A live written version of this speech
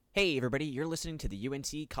Hey, everybody, you're listening to the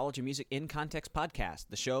UNC College of Music in Context podcast,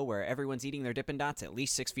 the show where everyone's eating their Dippin' Dots at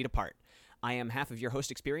least 6 feet apart. I am half of your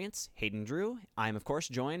host experience, Hayden Drew. I am, of course,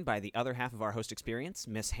 joined by the other half of our host experience,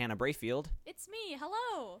 Miss Hannah Brayfield. It's me.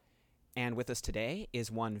 Hello. And with us today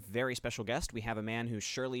is one very special guest. We have a man who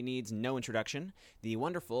surely needs no introduction, the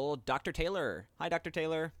wonderful Dr. Taylor. Hi, Dr.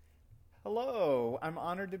 Taylor. Hello. I'm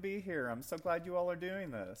honored to be here. I'm so glad you all are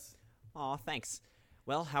doing this. Aw, thanks.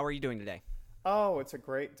 Well, how are you doing today? Oh, it's a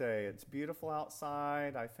great day. It's beautiful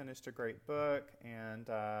outside. I finished a great book, and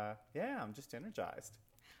I'm just energized.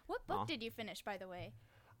 What book did you finish, by the way?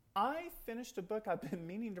 I finished a book I've been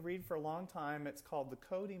meaning to read for a long time. It's called The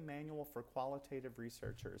Coding Manual for Qualitative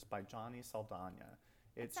Researchers by Johnny Saldana.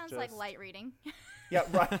 It sounds like light reading. Yeah,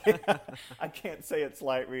 right. I can't say it's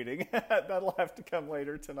light reading. That'll have to come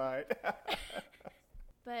later tonight.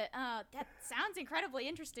 But that sounds incredibly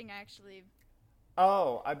interesting, actually.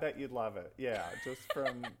 Oh, I bet you'd love it. Yeah, just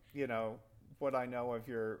from, what I know of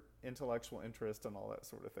your intellectual interest and all that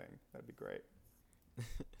sort of thing. That'd be great.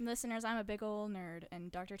 Listeners, I'm a big old nerd,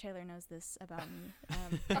 and Dr. Taylor knows this about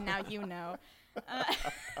me, and now you know.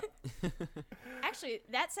 Actually,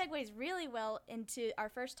 that segues really well into our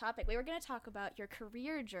first topic. We were going to talk about your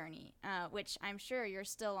career journey, which I'm sure you're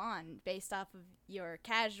still on based off of your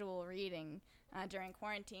casual reading during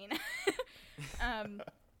quarantine.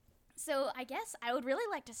 So I guess I would really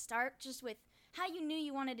like to start just with how you knew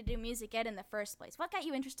you wanted to do music ed in the first place. What got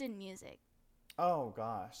you interested in music? Oh,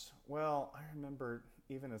 gosh. Well, I remember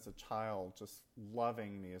even as a child just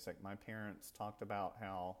loving music. My parents talked about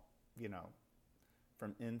how,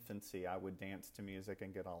 from infancy I would dance to music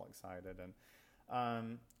and get all excited.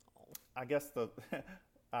 And I guess the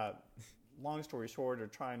long story short, or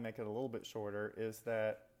try and make it a little bit shorter, is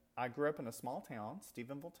that I grew up in a small town,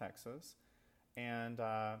 Stephenville, Texas, and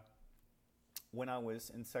when I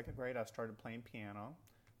was in second grade, I started playing piano.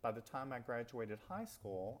 By the time I graduated high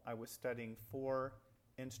school, I was studying 4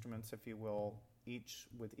 instruments, if you will, each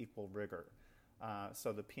with equal rigor.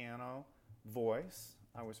 So the piano, voice,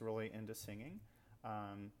 I was really into singing,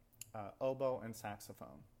 oboe, and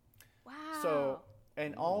saxophone. Wow. So,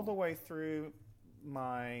 and all the way through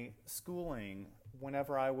my schooling,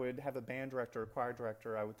 whenever I would have a band director or choir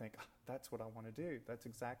director, I would think, that's what I want to do. That's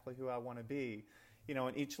exactly who I want to be.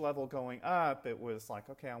 In each level going up, it was like,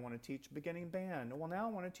 okay, I want to teach beginning band. Well, now I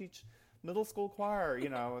want to teach middle school choir.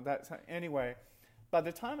 Anyway, by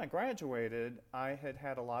the time I graduated, I had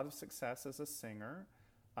had a lot of success as a singer.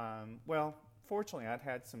 Fortunately, I'd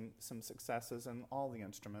had some successes in all the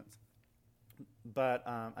instruments. But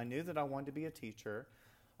I knew that I wanted to be a teacher.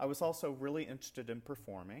 I was also really interested in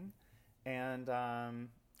performing. And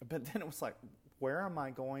but then it was like, where am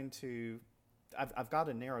I going to... I've got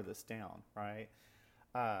to narrow this down, right?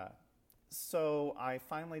 So I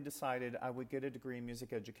finally decided I would get a degree in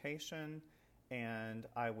music education, and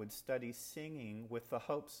I would study singing with the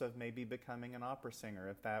hopes of maybe becoming an opera singer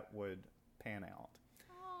if that would pan out.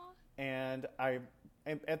 Aww. And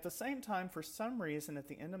at the same time, for some reason, at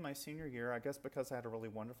the end of my senior year, I guess because I had a really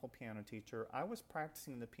wonderful piano teacher, I was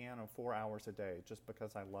practicing the piano 4 hours a day just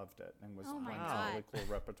because I loved it and was playing some really cool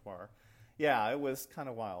repertoire. Yeah, it was kind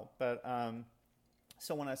of wild. But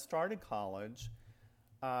so when I started college,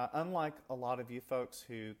 unlike a lot of you folks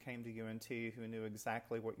who came to UNT who knew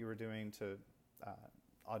exactly what you were doing to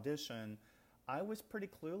audition, I was pretty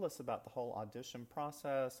clueless about the whole audition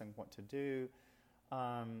process and what to do.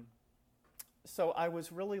 So I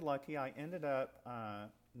was really lucky. I ended up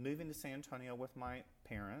moving to San Antonio with my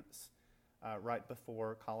parents right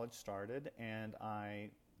before college started, and I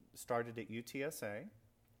started at UTSA.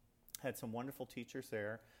 Had some wonderful teachers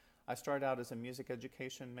there. I started out as a music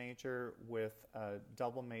education major with a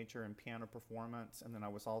double major in piano performance, and then I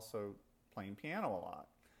was also playing piano a lot.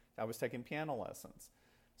 I was taking piano lessons.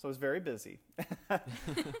 So I was very busy.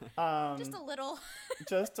 Just a little.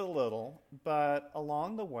 Just a little. But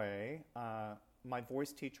along the way, my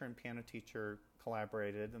voice teacher and piano teacher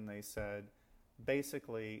collaborated, and they said,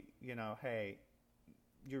 basically, hey,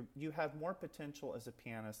 you have more potential as a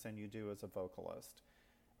pianist than you do as a vocalist.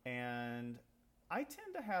 And I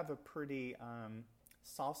tend to have a pretty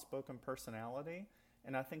soft-spoken personality,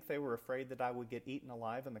 and I think they were afraid that I would get eaten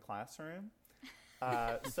alive in the classroom.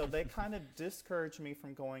 So they kind of discouraged me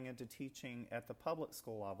from going into teaching at the public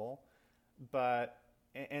school level.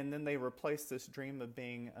 And then they replaced this dream of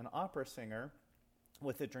being an opera singer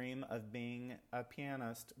with a dream of being a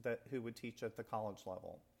pianist who would teach at the college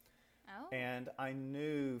level. Oh. And I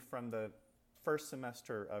knew from the first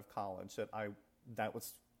semester of college that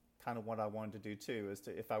was kind of what I wanted to do too,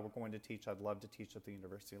 if I were going to teach, I'd love to teach at the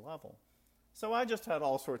university level. So I just had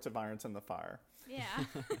all sorts of irons in the fire.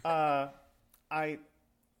 Yeah. I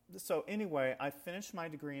So anyway, I finished my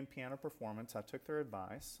degree in piano performance. I took their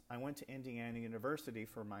advice. I went to Indiana University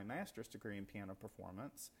for my master's degree in piano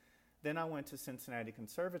performance. Then I went to Cincinnati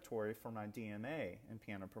Conservatory for my DMA in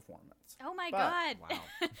piano performance. Oh my God!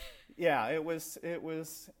 Wow. Yeah, it was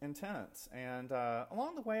intense. And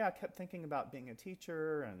along the way, I kept thinking about being a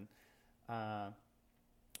teacher, and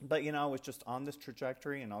but I was just on this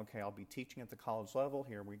trajectory. And okay, I'll be teaching at the college level.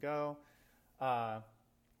 Here we go. I'm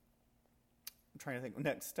trying to think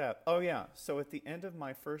next step. Oh yeah, so at the end of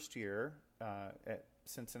my first year at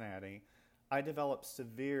Cincinnati, I developed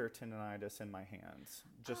severe tendonitis in my hands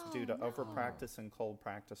just due to over practice in cold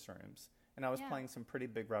practice rooms. And I was playing some pretty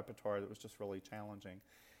big repertoire that was just really challenging.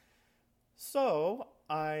 So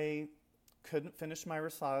I couldn't finish my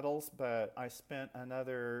recitals, but I spent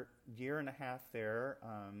another year and a half there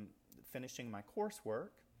finishing my coursework.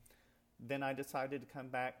 Then I decided to come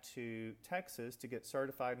back to Texas to get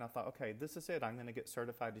certified, and I thought, okay, this is it. I'm going to get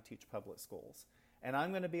certified to teach public schools. And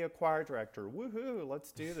I'm going to be a choir director. Woohoo,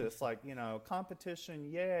 let's do this. Competition,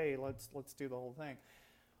 yay, let's do the whole thing.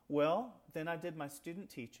 Well, then I did my student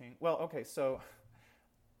teaching. Well, okay, so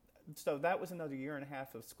that was another year and a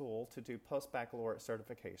half of school to do post-baccalaureate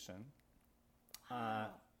certification.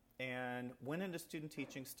 And went into student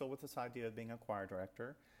teaching still with this idea of being a choir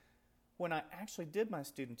director. When I actually did my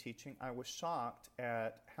student teaching, I was shocked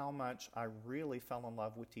at how much I really fell in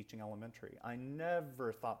love with teaching elementary. I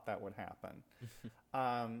never thought that would happen.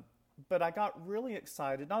 But I got really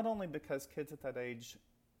excited, not only because kids at that age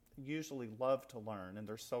usually love to learn and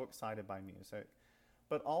they're so excited by music,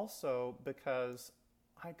 but also because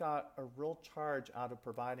I got a real charge out of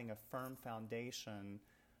providing a firm foundation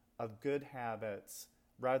of good habits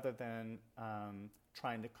rather than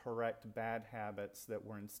trying to correct bad habits that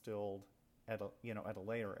were instilled at a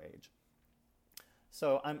later age.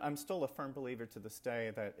 So I'm still a firm believer to this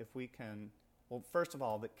day that if we can, well, first of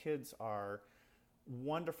all, that kids are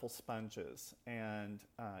wonderful sponges and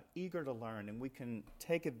eager to learn, and we can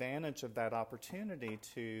take advantage of that opportunity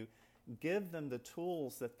to give them the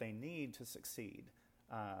tools that they need to succeed.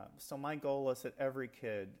 So my goal is that every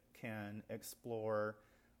kid can explore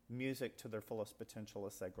music to their fullest potential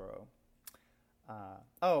as they grow.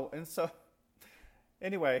 And so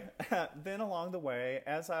anyway, then along the way,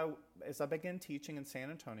 as I began teaching in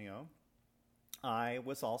San Antonio, I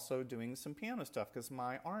was also doing some piano stuff because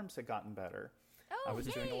my arms had gotten better. I was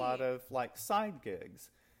doing a lot of side gigs.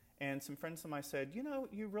 And some friends of mine said,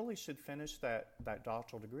 you really should finish that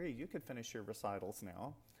doctoral degree. You could finish your recitals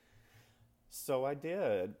now. So I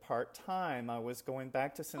did, part-time. I was going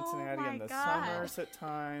back to Cincinnati in the summers at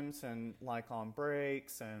times and on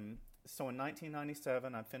breaks. And so in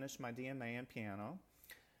 1997, I finished my DMA in piano.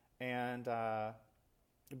 And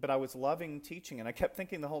but I was loving teaching, and I kept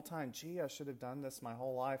thinking the whole time, gee, I should have done this my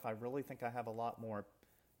whole life. I really think I have a lot more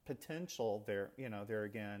potential there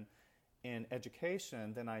again, in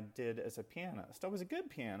education than I did as a pianist. I was a good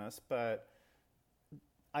pianist, but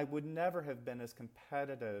I would never have been as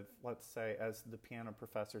competitive, let's say, as the piano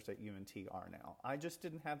professors at UNT are now. I just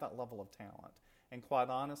didn't have that level of talent. And quite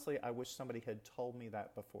honestly, I wish somebody had told me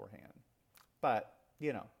that beforehand. But,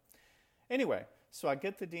 Anyway, so I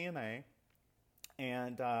get the DMA,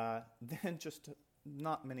 and then just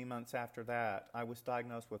not many months after that, I was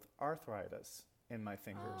diagnosed with arthritis in my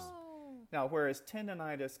fingers. Oh. Now, whereas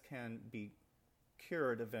tendonitis can be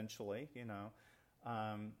cured eventually,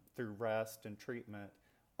 through rest and treatment,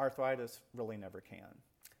 arthritis really never can.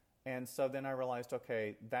 And so then I realized,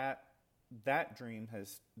 okay, that dream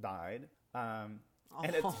has died. And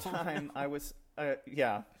at the time, I was,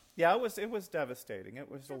 it was devastating. It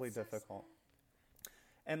was really difficult.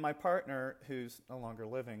 And my partner, who's no longer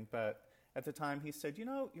living, but at the time he said,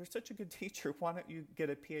 you're such a good teacher. Why don't you get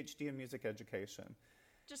a PhD in music education?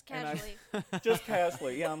 Just casually. Just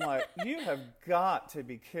casually. Yeah, I'm like, you have got to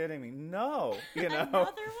be kidding me. No, Another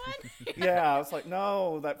one? Yeah, I was like,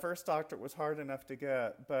 no, that first doctorate was hard enough to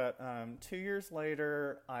get. But 2 years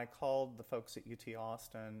later, I called the folks at UT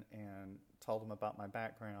Austin and told them about my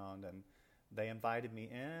background, and they invited me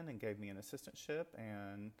in and gave me an assistantship.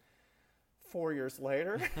 And 4 years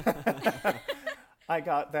later, I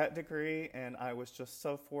got that degree, and I was just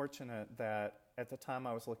so fortunate that at the time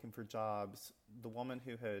I was looking for jobs, the woman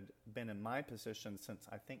who had been in my position since,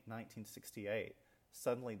 I think, 1968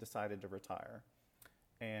 suddenly decided to retire.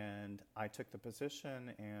 And I took the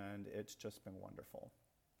position, and it's just been wonderful.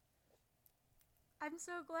 I'm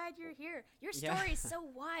so glad you're here. Your story is so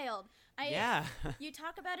wild. You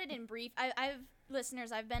talk about it in brief.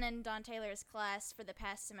 I've been in Don Taylor's class for the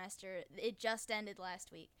past semester. It just ended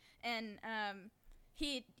last week. And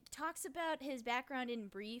he talks about his background in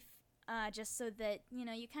brief, just so that,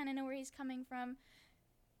 you kind of know where he's coming from.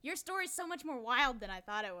 your story's so much more wild than I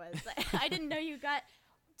thought it was. I didn't know you got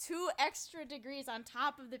 2 extra degrees on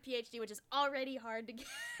top of the PhD, which is already hard to get.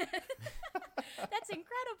 That's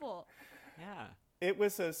incredible. Yeah. It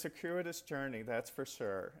was a circuitous journey, that's for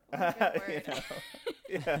sure. Oh, good word.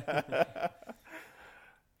 Yeah.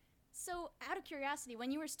 So, out of curiosity,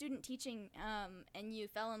 when you were student teaching and you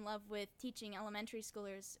fell in love with teaching elementary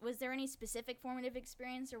schoolers, was there any specific formative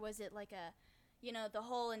experience, or was it like the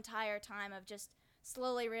whole entire time of just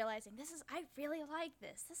slowly realizing, I really like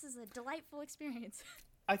this. This is a delightful experience.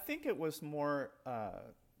 I think it was more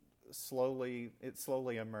it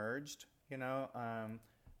slowly emerged,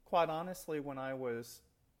 Quite honestly, when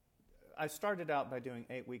I started out by doing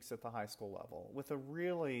 8 weeks at the high school level with a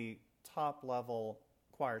really top level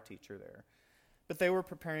choir teacher there. But they were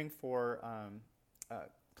preparing for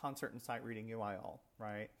concert and sight reading UIL,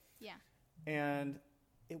 right? Yeah. And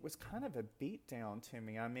it was kind of a beat down to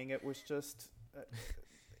me. I mean, it was just,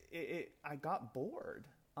 I got bored.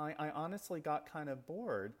 I honestly got kind of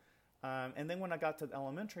bored. And then when I got to the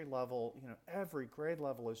elementary level, every grade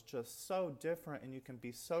level is just so different, and you can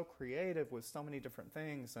be so creative with so many different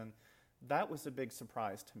things. And that was a big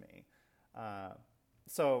surprise to me.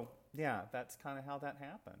 So, yeah, that's kind of how that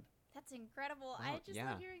happened. That's incredible. Oh, I just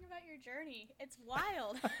yeah. love hearing about your journey. It's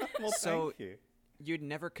wild. Well, So- thank you. You'd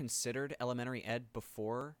never considered elementary ed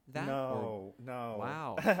before that? No.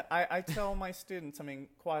 Wow. I tell my students,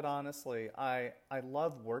 quite honestly, I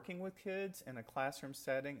love working with kids in a classroom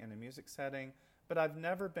setting, in a music setting, but I've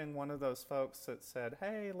never been one of those folks that said,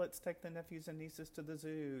 hey, let's take the nephews and nieces to the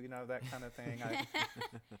zoo, that kind of thing.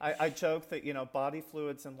 I joke that, body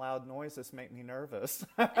fluids and loud noises make me nervous.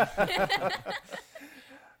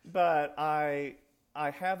 But I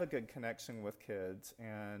have a good connection with kids,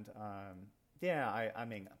 and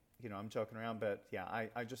I'm joking around, but yeah,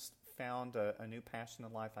 I just found a new passion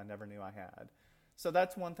in life I never knew I had. So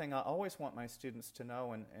that's one thing I always want my students to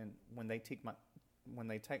know, and when they take my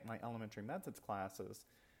elementary methods classes,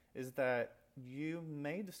 is that you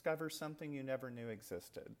may discover something you never knew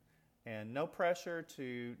existed. And no pressure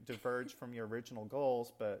to diverge from your original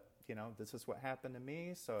goals, but this is what happened to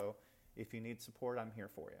me, so if you need support, I'm here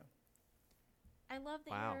for you. I love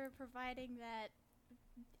that Wow. you're providing that.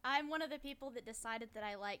 I'm one of the people that decided that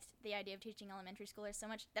I liked the idea of teaching elementary schoolers so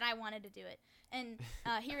much that I wanted to do it. And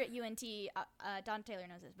here at UNT, Don Taylor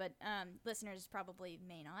knows this, but listeners probably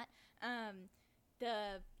may not.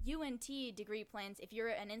 The UNT degree plans, if you're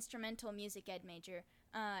an instrumental music ed major,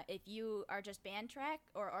 if you are just band track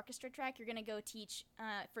or orchestra track, you're going to go teach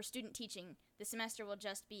for student teaching. The semester will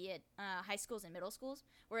just be at high schools and middle schools.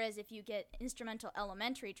 Whereas if you get instrumental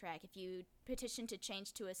elementary track, if you petition to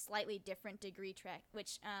change to a slightly different degree track,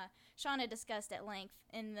 which Shauna discussed at length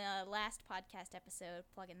in the last podcast episode,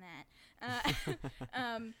 plugging that,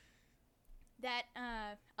 that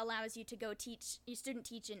allows you to go student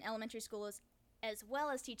teach in elementary schools as well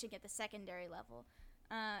as teaching at the secondary level.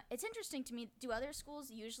 It's interesting to me, do other schools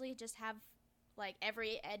usually just have, like,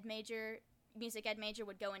 every music ed major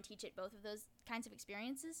would go and teach at both of those kinds of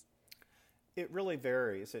experiences? It really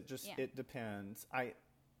varies. It Yeah. depends. I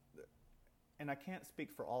can't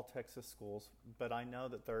speak for all Texas schools, but I know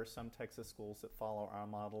that there are some Texas schools that follow our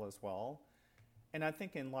model as well. And I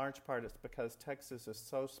think in large part it's because Texas is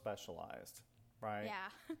so specialized, right?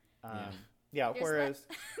 Yeah. Yeah, There's whereas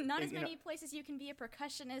not as you know- many places you can be a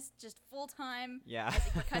percussionist just full-time Yeah. as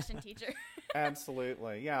a percussion teacher.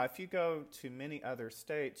 absolutely. Yeah, if you go to many other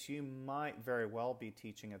states, you might very well be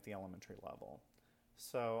teaching at the elementary level.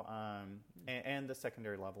 So, and the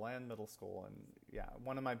secondary level and middle school. And yeah,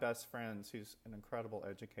 one of my best friends who's an incredible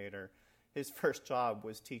educator, his first job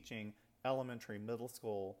was teaching elementary, middle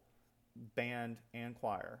school, band, and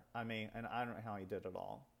choir. And I don't know how he did it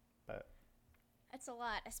all, but That's a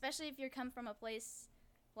lot, especially if you come from a place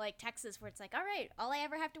like Texas where it's like, all right, all I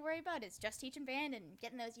ever have to worry about is just teaching band and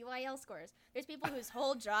getting those UIL scores. There's people whose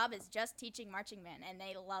whole job is just teaching marching band, and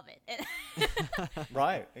they love it.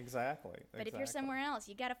 right, exactly. But if you're somewhere else,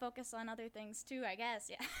 you got to focus on other things too, I guess.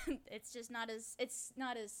 Yeah, it's just not as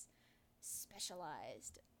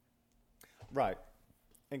specialized. Right,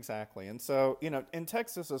 exactly. And so, and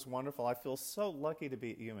Texas is wonderful. I feel so lucky to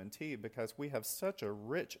be at UNT because we have such a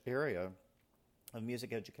rich area of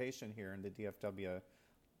music education here in the DFW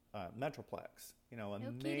Metroplex.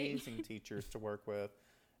 Amazing teachers to work with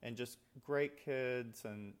and just great kids.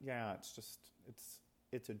 And yeah,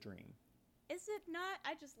 it's a dream. Is it not?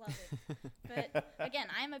 I just love it. But again,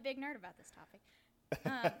 I'm a big nerd about this topic.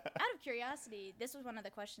 Out of curiosity, this was one of the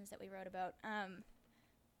questions that we wrote about.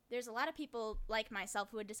 There's a lot of people like myself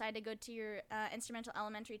who would decide to go to your instrumental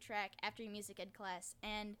elementary track after your music ed class.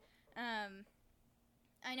 And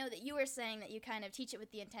I know that you were saying that you kind of teach it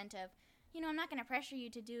with the intent of, I'm not going to pressure you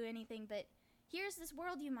to do anything, but here's this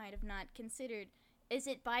world you might have not considered. Is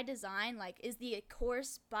it by design? Like, is the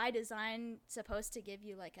course by design supposed to give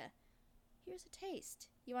you like here's a taste.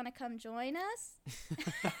 You want to come join us?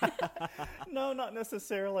 No, not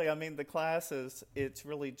necessarily. I mean, the classes, it's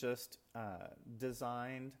really just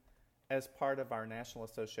designed as part of our National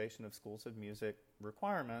Association of Schools of Music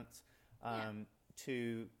requirements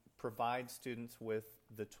to provide students with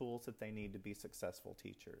the tools that they need to be successful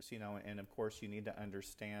teachers. And of course you need to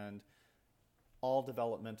understand all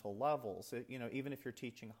developmental levels. Even if you're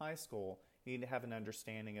teaching high school, you need to have an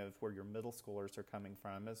understanding of where your middle schoolers are coming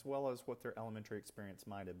from, as well as what their elementary experience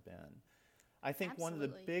might have been. I think one of the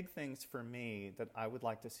big things for me that I would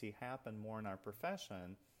like to see happen more in our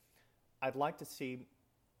profession, I'd like to see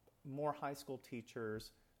more high school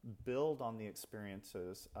teachers build on the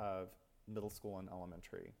experiences of middle school and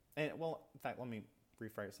elementary. And, well, in fact, let me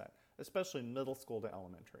rephrase that, especially middle school to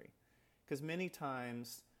elementary. Because many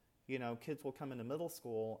times, kids will come into middle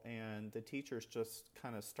school and the teachers just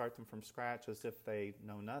kind of start them from scratch as if they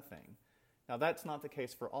know nothing. Now, that's not the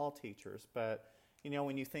case for all teachers, but,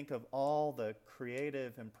 when you think of all the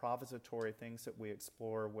creative, improvisatory things that we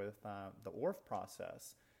explore with the ORF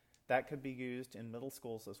process, that could be used in middle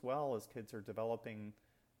schools as well as kids are developing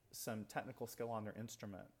some technical skill on their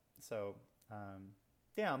instrument. So,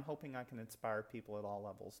 I'm hoping I can inspire people at all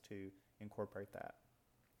levels to incorporate that.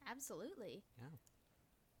 Absolutely. Yeah.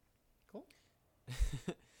 Cool.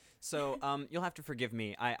 So you'll have to forgive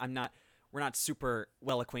me. We're not super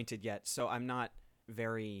well acquainted yet, so I'm not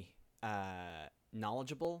very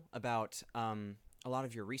knowledgeable about a lot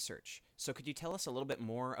of your research. So could you tell us a little bit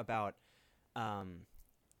more about,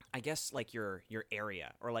 I guess, like your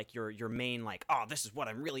area, or like your main, like, this is what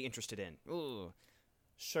I'm really interested in. Ooh.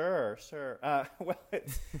 Sure. Well,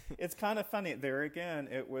 it's kind of funny. There again,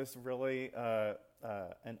 it was really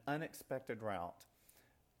an unexpected route.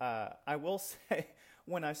 I will say,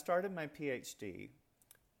 when I started my PhD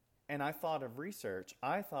and I thought of research,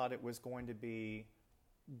 I thought it was going to be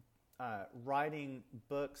writing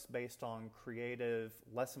books based on creative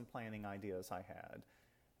lesson planning ideas I had.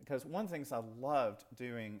 Because one of the things I loved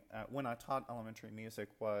doing when I taught elementary music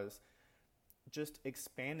was just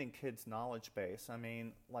expanding kids' knowledge base. I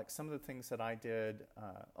mean, like some of the things that I did,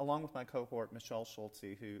 along with my cohort, Michelle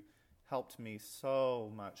Schultze, who helped me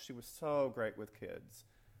so much. She was so great with kids.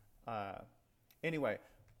 Anyway,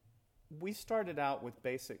 we started out with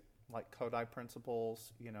basic like Kodály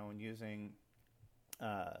principles, and using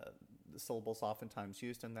the syllables oftentimes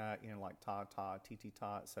used in that, like ta, ta, ti, ti,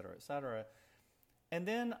 ta, et cetera, et cetera. And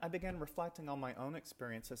then I began reflecting on my own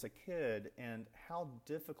experience as a kid and how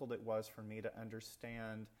difficult it was for me to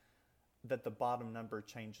understand that the bottom number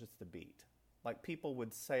changes the beat. Like people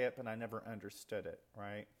would say it, but I never understood it,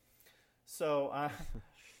 right? So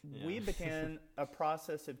we began a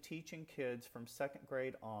process of teaching kids from second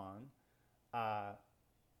grade on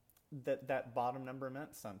that bottom number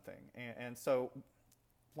meant something. And so,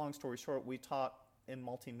 long story short, we taught in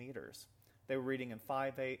multimeters. They were reading in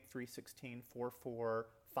 5/8, 3/16, 4/4,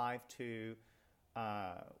 5/2.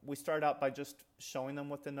 We started out by just showing them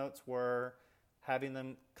what the notes were, having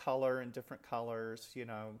them color in different colors,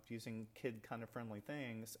 using kid kind of friendly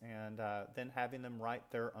things, and then having them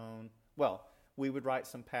write their own. Well, we would write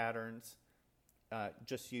some patterns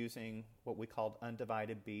just using what we called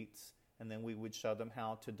undivided beats, and then we would show them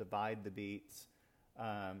how to divide the beats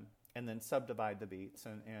and then subdivide the beats.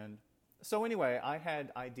 And so anyway, I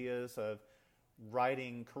had ideas of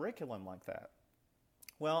writing curriculum like that.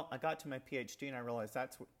 Well, I got to my PhD and I realized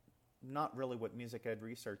that's not really what music ed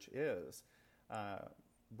research is.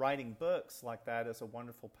 Writing books like that is a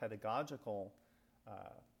wonderful pedagogical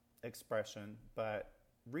expression, but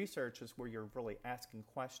research is where you're really asking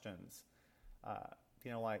questions.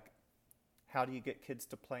 Like, how do you get kids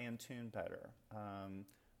to play in tune better?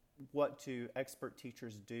 What do expert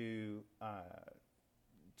teachers do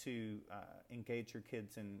to engage your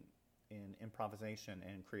kids in improvisation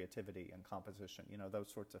and creativity and composition,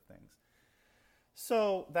 those sorts of things.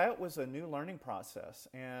 So that was a new learning process.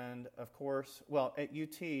 And of course, well, at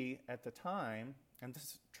UT at the time, and this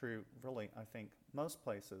is true really, I think, most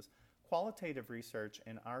places, qualitative research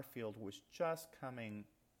in our field was just coming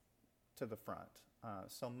to the front.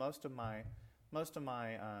 So most of my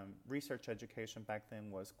research education back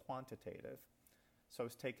then was quantitative. So I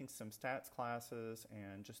was taking some stats classes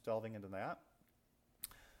and just delving into that.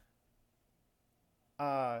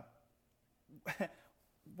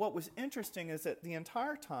 What was interesting is that the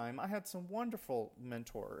entire time I had some wonderful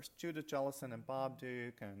mentors, Judith Jellison and Bob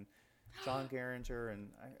Duke and John Geringer,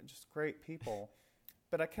 and just great people.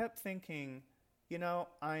 But I kept thinking,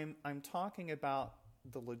 I'm talking about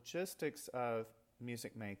the logistics of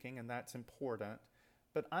music making, and that's important,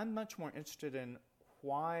 but I'm much more interested in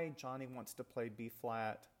why Johnny wants to play B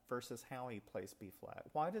flat versus how he plays B flat.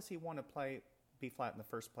 Why does he want to play B flat in the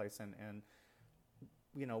first place, and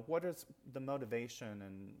what is the motivation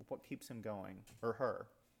and what keeps him going, or her,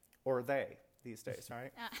 or they these days,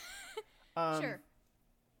 right? Sure.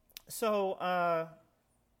 So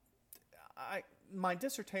my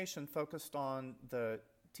dissertation focused on the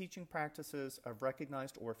teaching practices of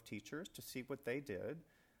recognized ORF teachers to see what they did,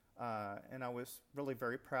 and I was really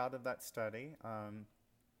very proud of that study.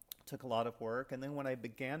 Took a lot of work, and then when I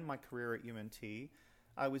began my career at UNT,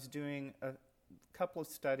 I was doing a couple of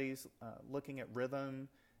studies looking at rhythm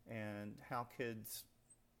and how kids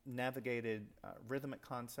navigated rhythmic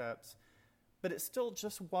concepts, but it still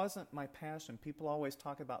just wasn't my passion. People always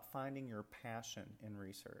talk about finding your passion in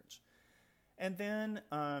research. And then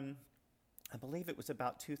I believe it was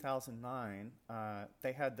about 2009,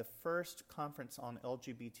 they had the first conference on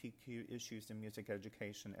LGBTQ issues in music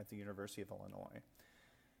education at the University of Illinois.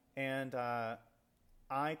 And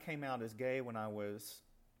I came out as gay when I was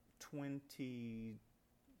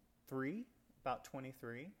 23, about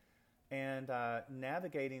 23, and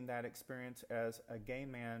navigating that experience as a gay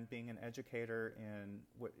man being an educator in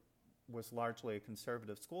what was largely a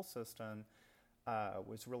conservative school system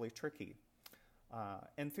was really tricky.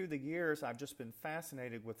 And through the years, I've just been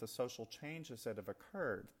fascinated with the social changes that have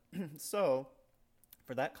occurred. So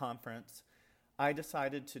for that conference, I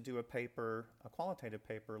decided to do a qualitative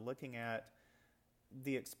paper, looking at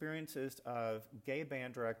the experiences of gay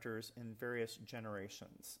band directors in various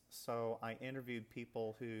generations. So I interviewed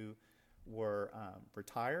people who were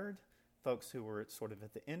retired, folks who were sort of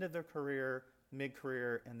at the end of their career,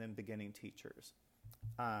 mid-career, and then beginning teachers,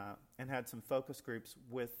 and had some focus groups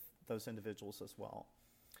with those individuals as well.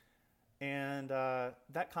 And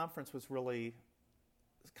that conference was really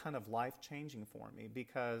kind of life-changing for me,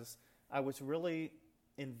 because I was really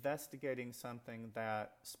investigating something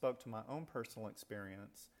that spoke to my own personal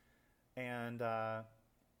experience. And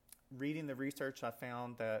reading the research, I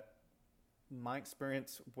found that my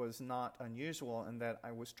experience was not unusual, and that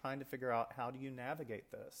I was trying to figure out, how do you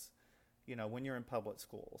navigate this, when you're in public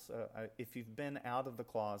schools? If you've been out of the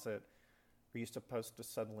closet, are you supposed to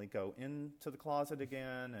suddenly go into the closet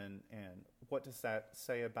again? And what does that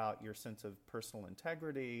say about your sense of personal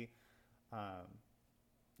integrity?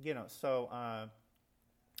 So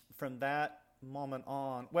from that moment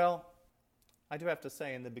on, well, I do have to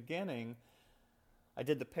say, in the beginning, I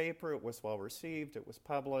did the paper. It was well received. It was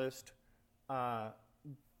published. But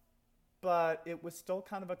it was still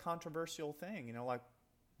kind of a controversial thing.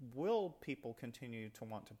 Will people continue to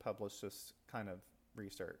want to publish this kind of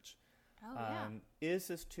research? Oh, yeah. Is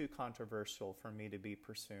this too controversial for me to be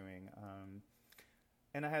pursuing?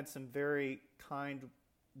 And I had some very kind,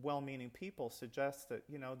 well-meaning people suggest that,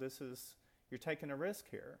 you're taking a risk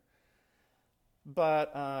here.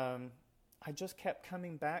 But I just kept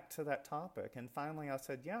coming back to that topic, and finally I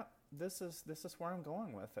said, yeah, this is where I'm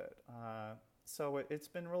going with it. So it's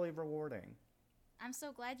been really rewarding. I'm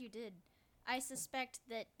so glad you did. I suspect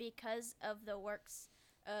that because of the works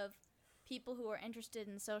of people who are interested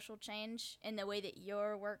in social change in the way that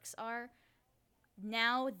your works are,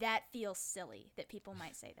 now that feels silly that people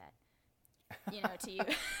might say that, to you.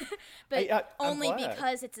 But only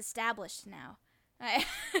because it's established now.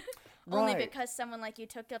 Only because someone like you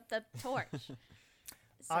took up the torch.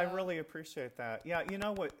 So. I really appreciate that. Yeah,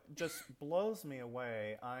 what just blows me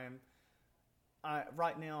away,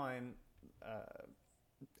 right now I'm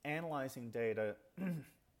analyzing data,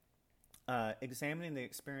 examining the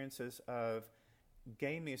experiences of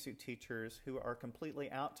gay music teachers who are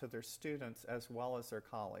completely out to their students as well as their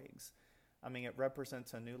colleagues. I mean, it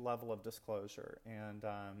represents a new level of disclosure. And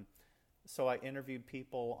so I interviewed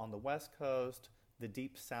people on the West Coast, the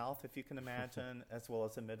Deep South, if you can imagine, as well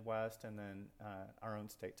as the Midwest, and then our own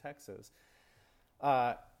state, Texas.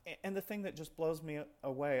 And the thing that just blows me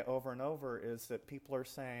away over and over is that people are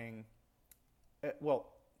saying,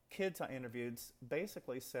 kids I interviewed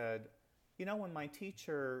basically said, when my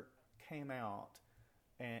teacher came out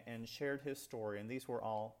and shared his story, and these were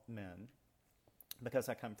all men, because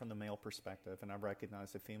I come from the male perspective, and I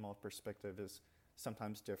recognize the female perspective is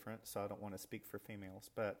sometimes different, so I don't want to speak for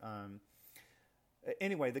females. But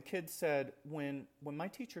anyway, the kid said, when my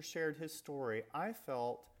teacher shared his story, I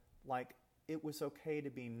felt like it was okay to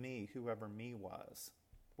be me, whoever me was,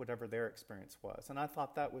 whatever their experience was. And I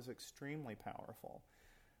thought that was extremely powerful.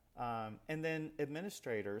 And then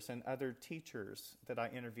administrators and other teachers that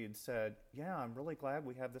I interviewed said, yeah, I'm really glad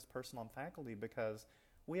we have this person on faculty, because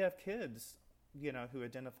we have kids who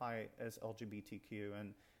identify as LGBTQ,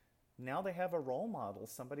 and now they have a role model,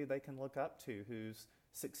 somebody they can look up to who's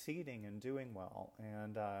succeeding and doing well.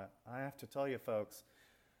 And I have to tell you, folks,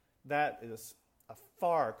 that is a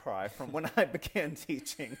far cry from when I began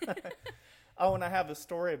teaching. Oh, and I have a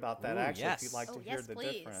story about that, actually, yes. if you'd like to hear yes, the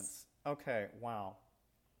please. difference. Okay, wow.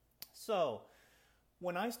 So,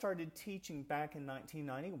 when I started teaching back in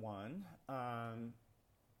 1991,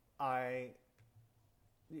 I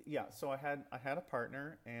had a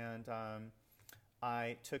partner, and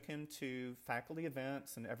I took him to faculty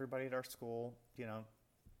events, and everybody at our school,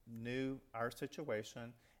 knew our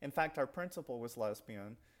situation. In fact, our principal was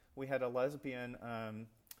lesbian. We had a lesbian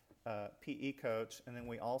PE coach, and then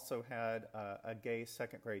we also had a gay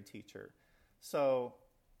second grade teacher. So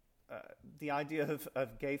the idea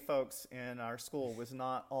of gay folks in our school was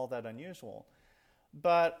not all that unusual.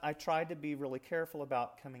 But I tried to be really careful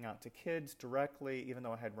about coming out to kids directly, even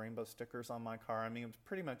though I had rainbow stickers on my car. I mean, it was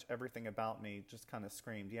pretty much everything about me just kind of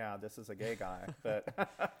screamed, yeah, this is a gay guy.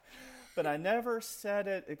 But I never said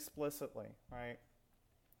it explicitly, right?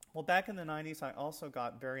 Well, back in the 90s, I also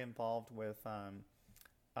got very involved with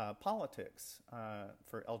politics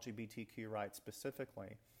for LGBTQ rights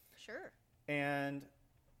specifically. Sure. And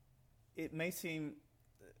it may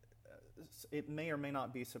or may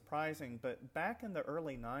not be surprising, but back in the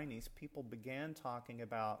early 90s, people began talking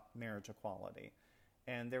about marriage equality.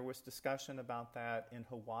 And there was discussion about that in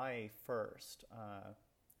Hawaii first,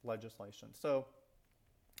 legislation. So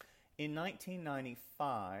in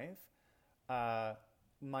 1995,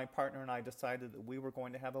 my partner and I decided that we were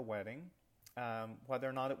going to have a wedding. Whether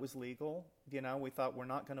or not it was legal, we thought we're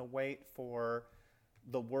not going to wait for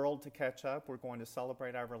the world to catch up. We're going to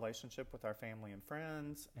celebrate our relationship with our family and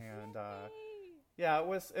friends, and yeah, it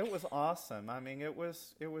was awesome. I mean, it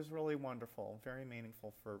was really wonderful, very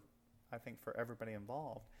meaningful for everybody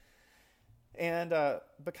involved. And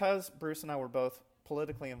because Bruce and I were both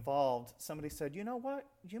politically involved, somebody said, you know what,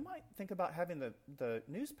 you might think about having the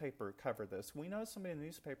newspaper cover this. We know somebody in the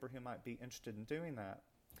newspaper who might be interested in doing that.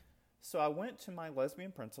 So I went to my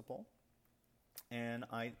lesbian principal, and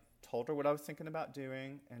I told her what I was thinking about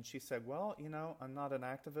doing, and she said, well, I'm not an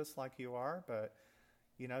activist like you are, but,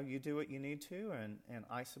 you do what you need to, and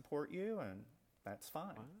I support you, and that's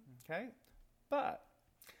fine, okay? But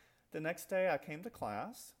the next day I came to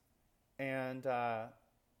class, and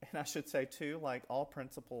I should say, too, like all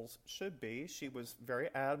principals should be, she was very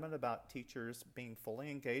adamant about teachers being fully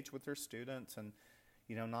engaged with their students and,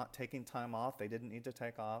 not taking time off. They didn't need to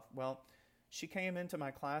take off. Well, she came into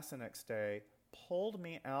my class the next day, pulled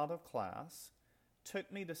me out of class,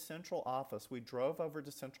 took me to central office. We drove over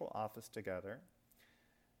to central office together.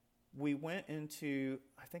 We went into,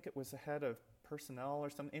 I think it was the head of personnel or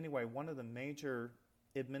something. Anyway, one of the major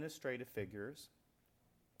administrative figures.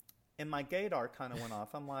 And my gaydar kind of went off.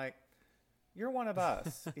 I'm like, you're one of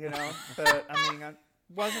us, But, I mean, I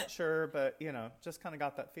wasn't sure, but, just kind of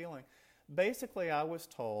got that feeling. Basically, I was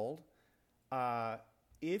told,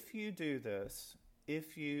 if you do this,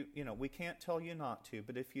 we can't tell you not to,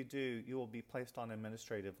 but if you do, you will be placed on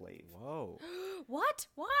administrative leave. Whoa. What?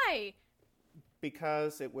 Why?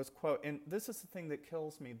 Because it was, quote, and this is the thing that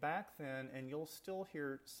kills me. Back then, and you'll still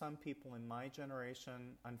hear some people in my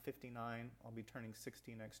generation, I'm 59, I'll be turning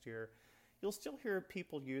 60 next year, you'll still hear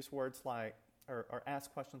people use words like, or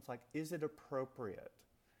ask questions like, is it appropriate?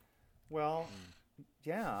 Well,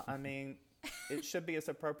 yeah, I mean, it should be as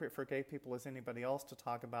appropriate for gay people as anybody else to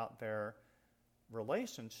talk about their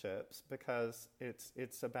relationships, because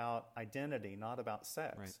it's about identity, not about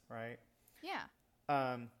sex, right?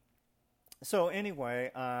 Yeah. So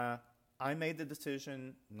anyway, I made the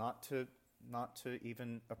decision not to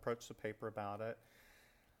even approach the paper about it.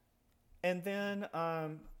 And then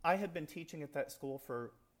I had been teaching at that school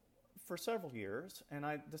for several years, and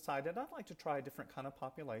I decided I'd like to try a different kind of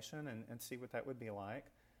population and see what that would be like.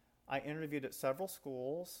 I interviewed at several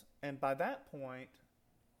schools, and by that point,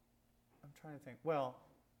 I'm trying to think, well,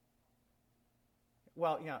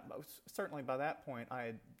 yeah, certainly by that point, I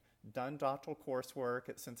had done doctoral coursework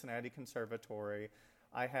at Cincinnati Conservatory.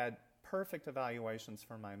 I had perfect evaluations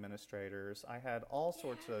from my administrators. I had all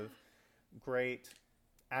sorts of great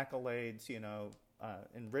accolades,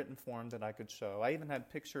 in written form that I could show. I even had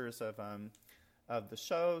pictures of the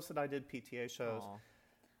shows that I did, PTA shows. Aww.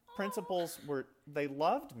 Principals they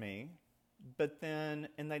loved me, but then,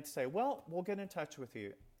 and they'd say, well, we'll get in touch with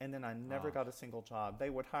you. And then I never got a single job. They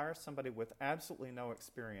would hire somebody with absolutely no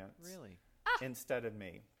experience. Really? Instead of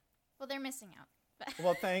me. Well, they're missing out.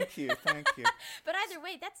 Well, thank you. But either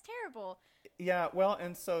way, that's terrible. Yeah, well,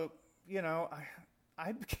 and so,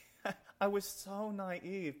 I was so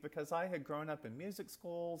naive because I had grown up in music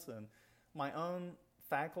schools and my own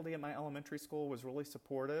faculty at my elementary school was really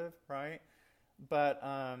supportive, right? But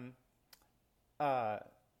I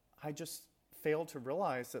just failed to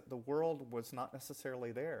realize that the world was not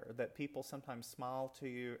necessarily there, that people sometimes smile to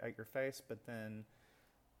you at your face, but then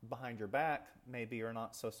behind your back maybe are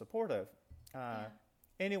not so supportive.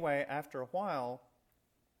 Anyway, after a while,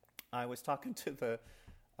 I was talking to the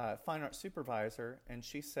fine arts supervisor, and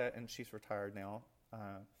she said, and she's retired now,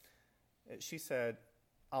 she said,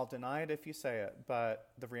 I'll deny it if you say it,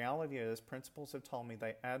 but the reality is principals have told me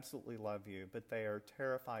they absolutely love you, but they are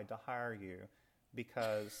terrified to hire you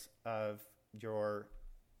because of your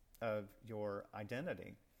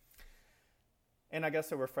identity. And I guess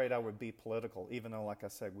they were afraid I would be political, even though, like I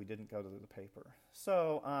said, we didn't go to the paper.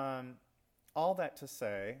 So all that to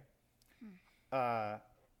say,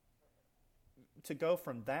 to go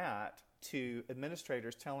from that to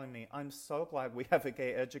administrators telling me, I'm so glad we have a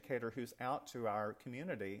gay educator who's out to our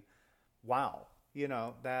community, wow,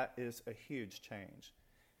 that is a huge change.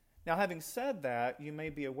 Now, having said that, you may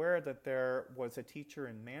be aware that there was a teacher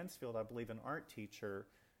in Mansfield, I believe an art teacher,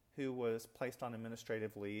 who was placed on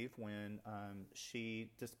administrative leave when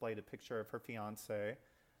she displayed a picture of her fiance,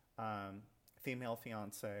 female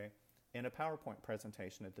fiance, in a PowerPoint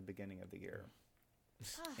presentation at the beginning of the year.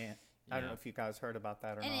 And I don't know if you guys heard about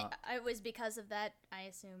that or not. And it was because of that, I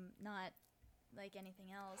assume, not like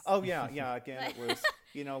anything else. Oh, yeah. Again, it was,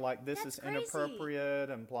 like this is crazy. Inappropriate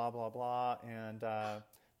and blah, blah, blah. And I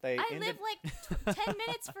live like 10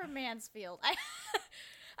 minutes from Mansfield.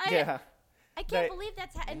 I can't believe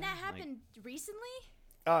that's and that happened recently?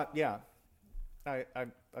 Yeah. A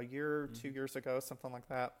year, 2 years ago, something like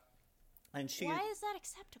that. And why is that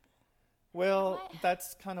acceptable? Well,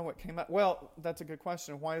 that's kind of what came up. Well, that's a good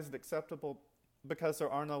question. Why is it acceptable? Because there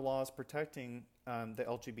are no laws protecting the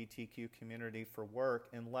LGBTQ community for work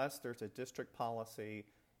unless there's a district policy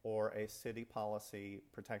or a city policy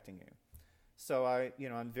protecting you. So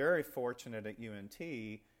I'm very fortunate at UNT.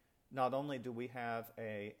 Not only do we have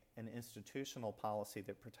an institutional policy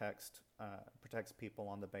that protects people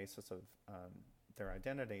on the basis of their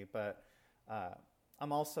identity, but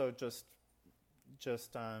I'm also just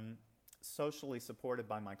socially supported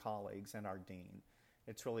by my colleagues and our dean.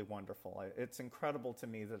 It's really wonderful. It's incredible to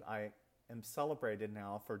me that I am celebrated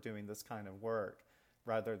now for doing this kind of work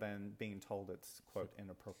rather than being told it's, quote,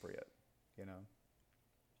 inappropriate, And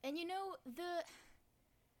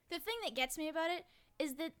the thing that gets me about it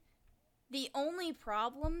is that the only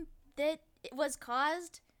problem that was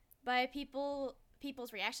caused by people's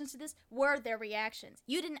reactions to this were their reactions.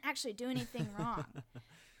 You didn't actually do anything wrong.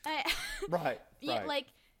 Right.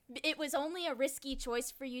 Like, it was only a risky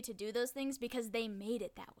choice for you to do those things because they made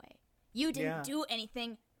it that way. You didn't do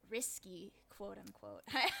anything risky, quote unquote.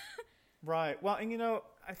 Right. Well, and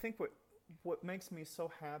I think what makes me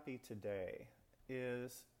so happy today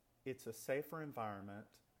is it's a safer environment.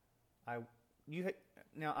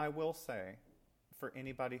 Now, I will say, for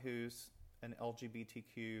anybody who's an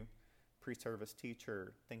LGBTQ pre-service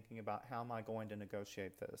teacher thinking about how am I going to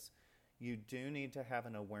negotiate this, you do need to have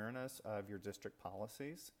an awareness of your district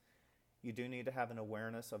policies. You do need to have an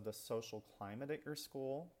awareness of the social climate at your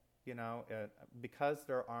school. Because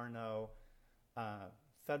there are no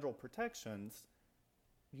federal protections,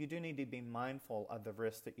 you do need to be mindful of the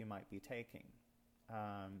risks that you might be taking.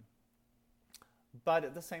 But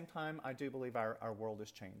at the same time, I do believe our world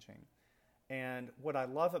is changing. And what I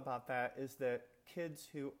love about that is that kids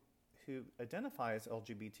who identify as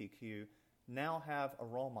LGBTQ now have a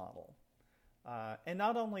role model. And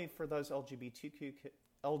not only for those LGBTQ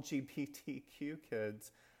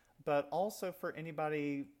kids, but also for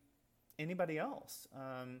anybody else.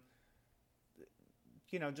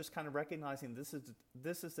 Just kind of recognizing this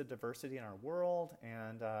is the diversity in our world,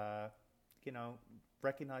 and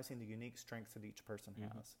recognizing the unique strengths that each person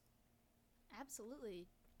has. Absolutely.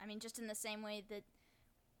 I mean, just in the same way that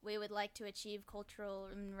we would like to achieve cultural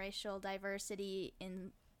and racial diversity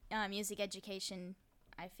in music education,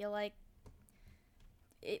 I feel like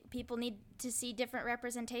people need to see different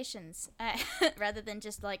representations rather than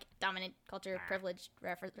just like dominant culture, privileged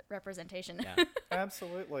representation. Yeah.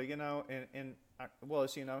 Absolutely. Well,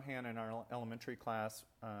 as you know, Hannah, in our elementary class,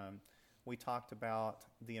 we talked about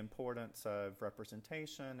the importance of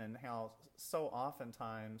representation and how so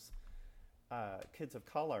oftentimes kids of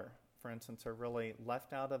color, for instance, are really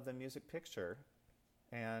left out of the music picture.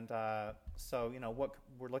 And so what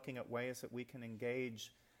we're looking at ways that we can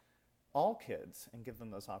engage all kids and give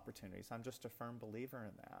them those opportunities. I'm just a firm believer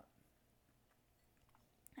in that.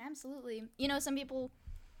 Absolutely. Some people,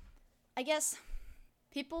 I guess,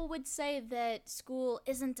 people would say that school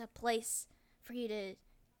isn't a place for you to,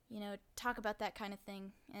 talk about that kind of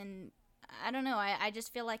thing. And I don't know. I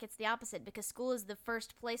just feel like it's the opposite, because school is the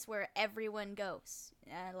first place where everyone goes,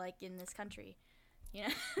 like in this country. You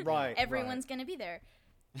know, Right. Everyone's going to be there,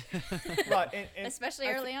 Right. And especially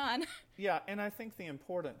early on. Yeah, and I think the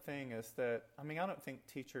important thing is that, I mean, I don't think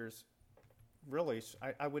teachers really,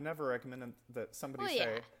 I would never recommend that somebody Well,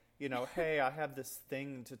 say, yeah. you know, hey, I have this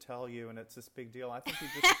thing to tell you and it's this big deal. I think you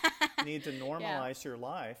just need to normalize your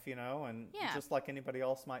life, you know, and Yeah. just like anybody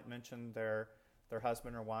else might mention their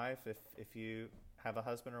husband or wife, if you have a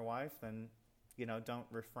husband or wife, then, you know, don't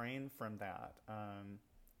refrain from that.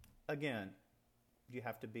 Again, you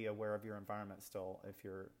have to be aware of your environment still if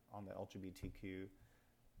you're on the LGBTQ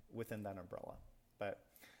within that umbrella. But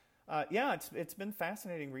yeah, it's been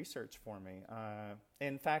fascinating research for me.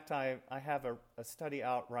 In fact, I have a study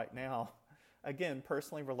out right now, again,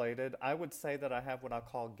 personally related. I would say that I have what I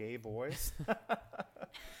call gay voice.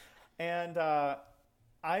 And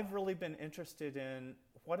I've really been interested in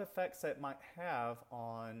what effects that might have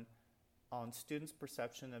on students'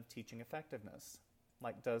 perception of teaching effectiveness.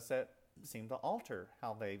 Like, does that seem to alter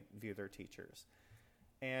how they view their teachers?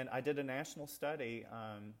 And I did a national study.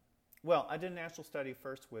 I did a national study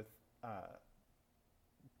first with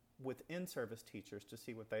in-service teachers to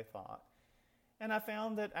see what they thought. And I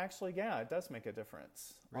found that actually, yeah, it does make a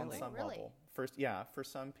difference on some level. For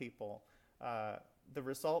some people. The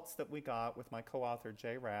results that we got with my co-author,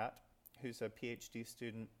 Jay Ratt, who's a PhD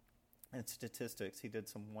student in statistics, he did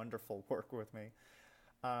some wonderful work with me.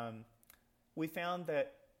 We found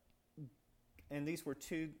that, and these were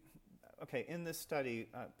in this study,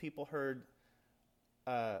 people heard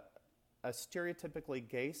a stereotypically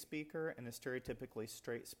gay speaker and a stereotypically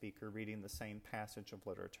straight speaker reading the same passage of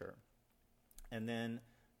literature. And then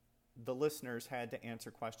the listeners had to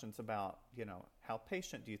answer questions about, you know, how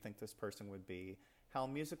patient do you think this person would be? How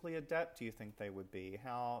musically adept do you think they would be?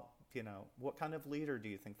 How, you know, what kind of leader do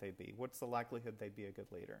you think they'd be? What's the likelihood they'd be a good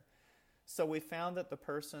leader? So we found that the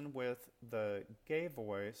person with the gay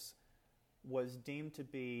voice was deemed to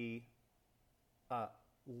be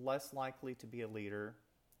less likely to be a leader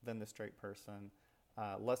than the straight person,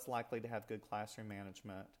 less likely to have good classroom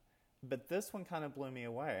management. But this one kind of blew me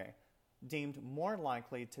away. Deemed more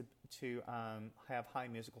likely to have high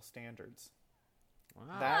musical standards.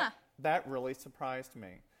 Wow. That really surprised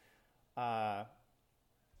me.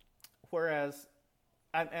 Whereas,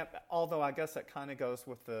 although I guess that kind of goes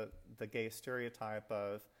with the gay stereotype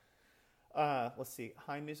of, let's see,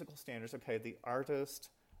 high musical standards. Okay, the artist,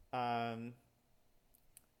 and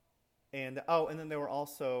then they were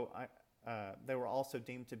also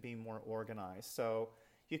deemed to be more organized. So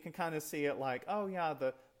you can kind of see it like, oh yeah,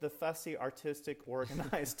 the fussy, artistic,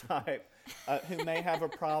 organized type who may have a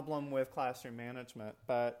problem with classroom management.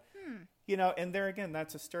 But, you know, and there again,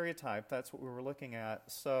 that's a stereotype. That's what we were looking at.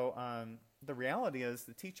 So the reality is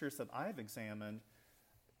the teachers that I've examined,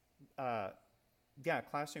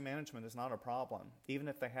 classroom management is not a problem, even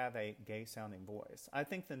if they have a gay-sounding voice. I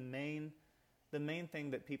think the main thing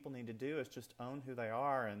that people need to do is just own who they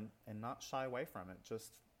are and not shy away from it.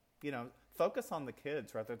 Just, you know, focus on the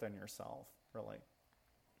kids rather than yourself, really.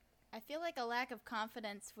 I feel like a lack of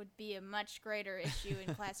confidence would be a much greater issue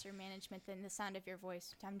in classroom management than the sound of your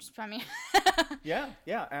voice. Yeah,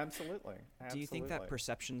 absolutely. Do you think that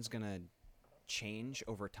perception's going to change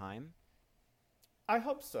over time? I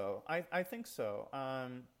hope so. I think so.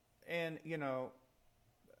 And, you know,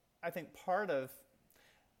 I think part of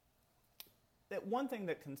that, one thing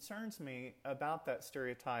that concerns me about that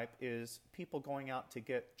stereotype is people going out to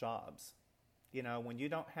get jobs. You know, when you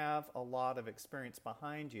don't have a lot of experience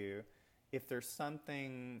behind you, if there's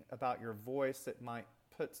something about your voice that might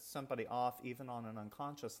put somebody off even on an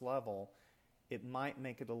unconscious level, it might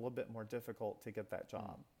make it a little bit more difficult to get that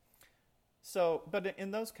job. So, but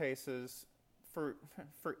in those cases, for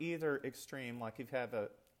either extreme, like if you have I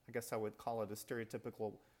guess I would call it a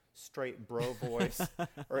stereotypical straight bro voice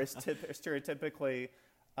or a stereotypically,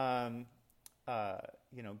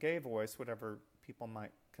 gay voice, whatever people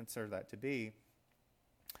might consider that to be.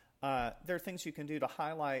 There are things you can do to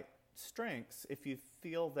highlight strengths if you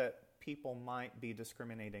feel that people might be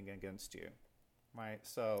discriminating against you, right?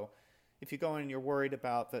 So if you go in and you're worried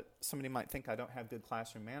about that somebody might think I don't have good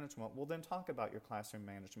classroom management, well, then talk about your classroom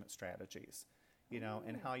management strategies, you know,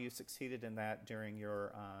 and how you succeeded in that during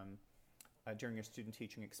your student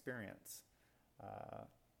teaching experience,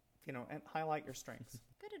 and highlight your strengths.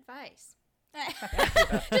 Good advice.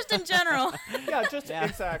 Just in general.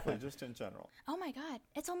 Exactly, just in general. Oh my God,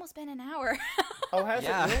 it's almost been an hour. Oh, has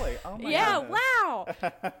it really? Oh my goodness. Wow.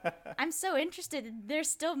 I'm so interested. There's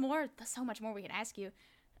still so much more we can ask you.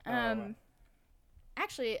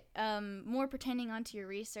 Actually, more pertaining onto your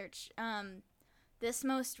research. this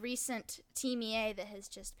most recent Team EA that has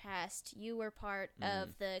just passed, you were part of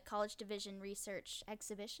the College Division Research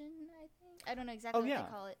Exhibition, I think. I don't know exactly what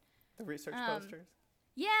they call it. The research posters?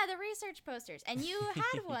 Yeah, the research posters. And you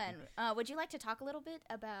had one. Would you like to talk a little bit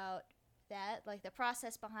about that, like the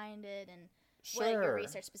process behind it and what your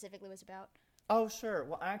research specifically was about? Oh, sure.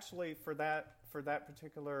 Well, actually, for that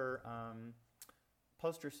particular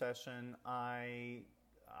poster session, I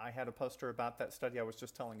had a poster about that study I was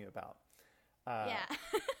just telling you about.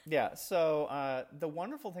 Yeah. So the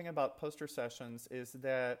wonderful thing about poster sessions is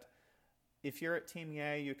that if you're at Team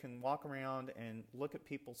EA, you can walk around and look at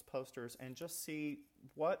people's posters and just see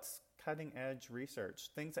what's cutting edge research,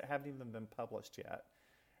 things that haven't even been published yet,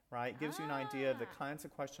 right? It gives you an idea of the kinds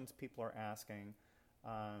of questions people are asking.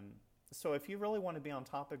 So if you really want to be on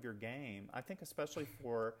top of your game, I think especially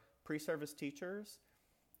for pre-service teachers,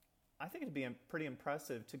 I think it'd be pretty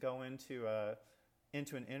impressive to go into an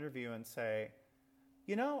interview and say,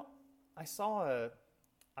 you know, I saw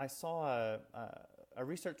a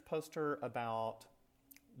research poster about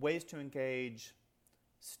ways to engage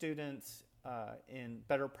students in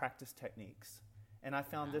better practice techniques. And I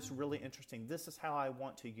found this really interesting. This is how I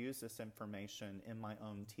want to use this information in my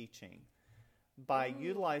own teaching. By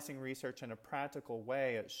utilizing research in a practical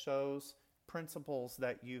way, it shows principles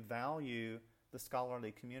that you value the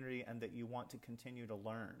scholarly community and that you want to continue to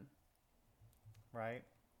learn. Right?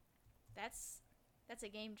 That's a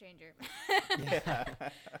game changer. Yeah.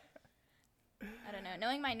 I don't know.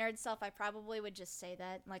 Knowing my nerd self, I probably would just say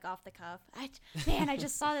that, like, off the cuff. I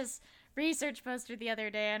just saw this research poster the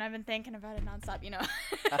other day, and I've been thinking about it nonstop, you know.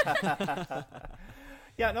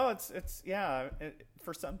 Yeah, no,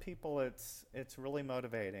 for some people, it's really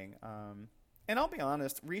motivating. And I'll be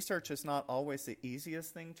honest, research is not always the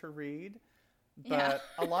easiest thing to read. But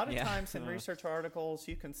a lot of times in research articles,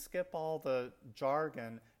 you can skip all the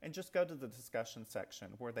jargon and just go to the discussion section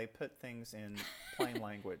where they put things in plain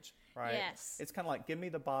language, right? Yes. It's kind of like, give me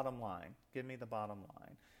the bottom line. Give me the bottom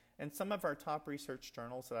line. And some of our top research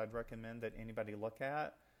journals that I'd recommend that anybody look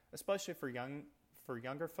at, especially for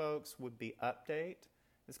younger folks, would be Update.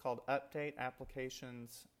 It's called Update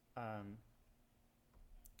Applications of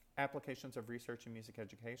Research in Music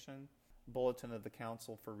Education. Bulletin of the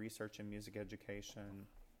Council for Research in Music Education,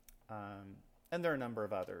 and there are a number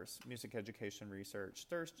of others, Music Education Research.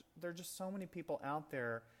 There are just so many people out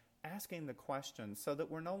there asking the questions so that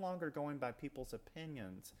we're no longer going by people's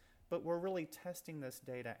opinions, but we're really testing this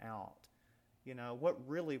data out. You know, what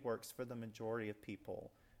really works for the majority of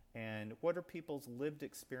people, and what are people's lived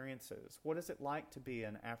experiences? What is it like to be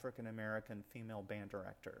an African-American female band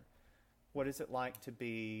director? What is it like to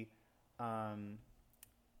be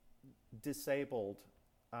disabled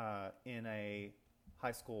in a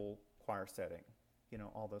high school choir setting, you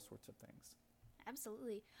know, all those sorts of things.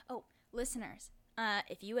 Absolutely. Oh, listeners,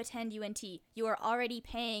 if you attend UNT, you are already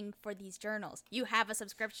paying for these journals. You have a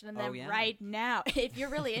subscription to them right now. If you're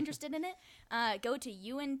really interested in it, go to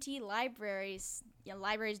UNT Libraries,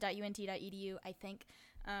 libraries.unt.edu, I think.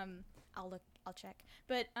 I'll check.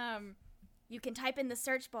 But you can type in the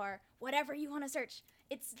search bar whatever you want to search.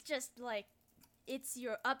 It's just like, it's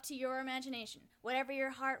up to your imagination. Whatever your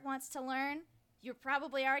heart wants to learn, you're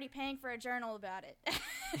probably already paying for a journal about it.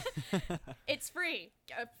 It's free,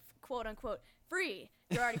 quote unquote, free.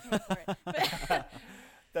 You're already paying for it.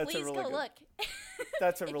 But please go look.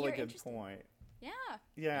 That's a really good point. Yeah.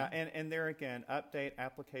 Yeah, and there again, Update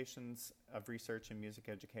Applications of Research in Music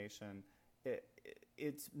Education.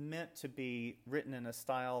 It's meant to be written in a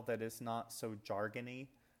style that is not so jargony,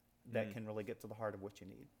 that can really get to the heart of what you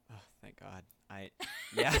need. Oh, thank God.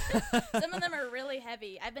 Some of them are really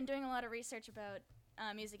heavy. I've been doing a lot of research about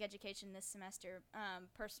music education this semester,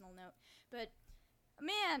 personal note. But,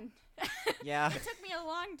 man, it took me a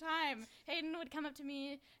long time. Hayden would come up to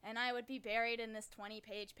me, and I would be buried in this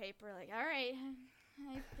 20-page paper, like, all right,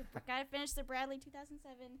 I gotta finish the Bradley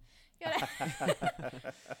 2007.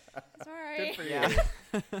 Sorry. Good for you.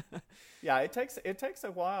 Yeah, it takes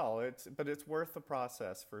a while. But it's worth the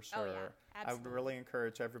process for sure. Oh, yeah, absolutely. I would really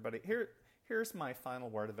encourage everybody. Here's my final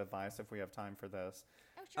word of advice if we have time for this.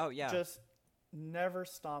 Oh, sure. Oh, yeah. Just never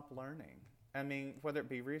stop learning. I mean, whether it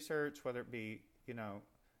be research, whether it be, you know,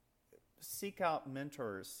 seek out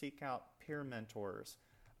mentors, seek out peer mentors.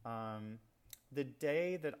 The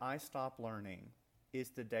day that I stop learning is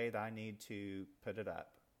the day that I need to put it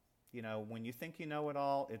up. You know, when you think you know it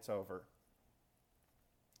all, it's over.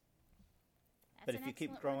 But if you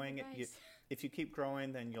keep growing,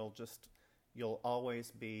 then you'll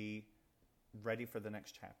always be ready for the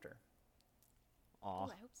next chapter. Aw. Oh,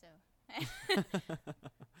 I hope so.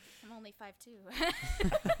 I'm only 5'2".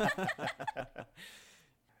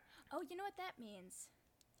 Oh Oh, you know what that means?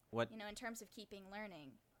 What? You know, in terms of keeping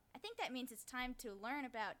learning. I think that means it's time to learn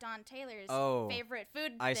about Don Taylor's favorite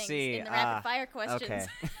food I things see. in the rapid fire questions.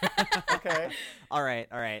 Okay. Okay. All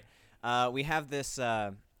right. We have this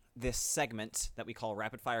this segment that we call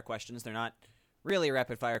rapid fire questions. They're not really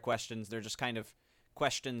rapid fire questions. They're just kind of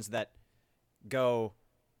questions that go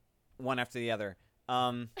one after the other.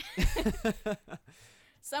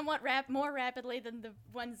 Somewhat more rapidly than the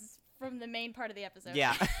ones from the main part of the episode.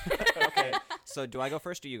 Yeah. Okay. So do I go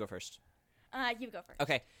first or you go first? You go first.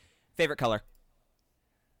 Okay. Favorite color?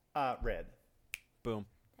 Red. Boom.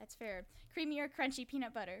 That's fair. Creamy or crunchy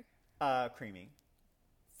peanut butter? Creamy.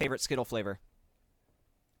 Favorite Skittle flavor?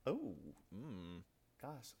 Oh.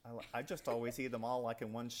 Gosh, I just always eat them all like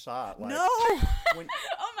in one shot. Like, No! when,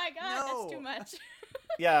 Oh my god, No. that's too much.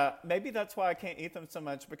 yeah, maybe that's why I can't eat them so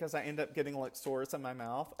much, because I end up getting like sores in my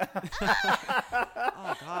mouth.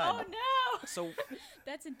 Oh, God. Oh no! So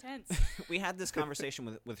That's intense. we had this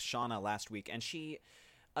conversation with Shauna last week, and she,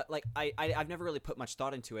 I've never really put much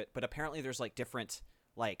thought into it, but apparently there's like different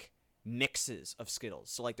like mixes of Skittles.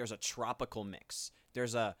 So like there's a tropical mix,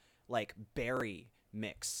 there's a like berry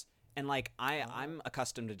mix, and like I'm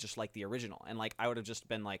accustomed to just like the original, and like I would have just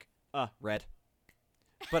been like, red.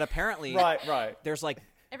 But apparently, right. there's like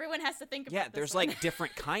Everyone has to think about this there's one. like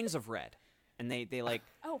different kinds of red, and they like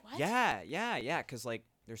Oh, what? yeah, because like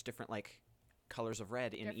there's different like colors of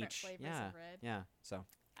red in Different each. flavors Yeah, of red. yeah. So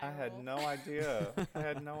I had roll. no idea. I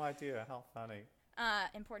had no idea. How funny.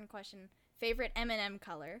 Important question. Favorite M&M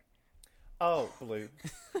color? Oh, blue.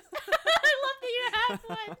 I love that you have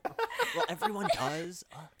one. well, everyone does.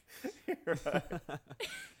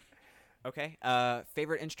 Okay.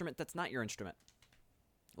 Favorite instrument that's not your instrument?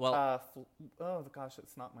 Well, Oh gosh,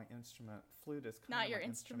 it's not my instrument. Flute is kind Not of your my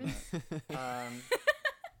instrument.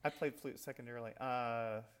 I played flute secondarily.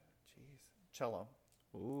 Cello.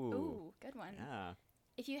 ooh, Ooh, good one. yeah.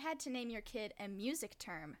 If you had to name your kid a music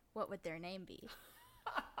term, what would their name be?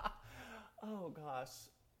 Oh gosh.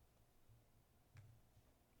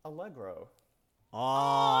 Allegro.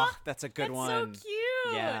 Oh, that's a good That's one. so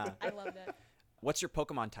cute. Yeah. I love that. What's your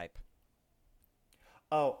Pokemon type?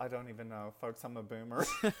 Oh, I don't even know, folks. I'm a boomer.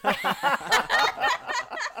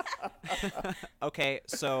 Okay,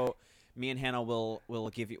 so me and Hannah will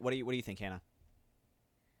give you. What do you think, Hannah?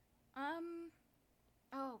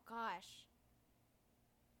 Oh gosh.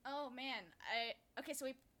 Oh man. Okay, so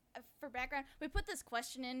we for background, we put this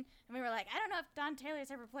question in and we were like, I don't know if Don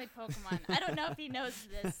Taylor's ever played Pokemon. I don't know if he knows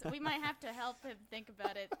this. We might have to help him think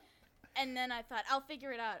about it. And then I thought, I'll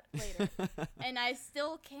figure it out later. And I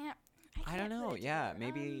still can't I don't put know. it Yeah, together.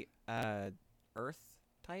 maybe Earth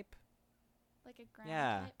type. Like a ground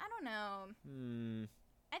Yeah. type. I don't know.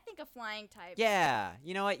 I think a flying type. Yeah.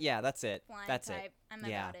 You know what? Yeah, that's it. Flying That's type. it. I'm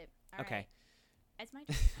Yeah. about it. All Okay. right. It's my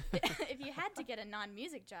turn. If you had to get a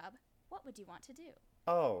non-music job, what would you want to do?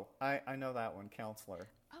 Oh, I know that one. Counselor.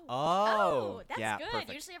 Oh, that's yeah, good.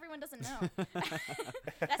 perfect. Usually everyone doesn't know.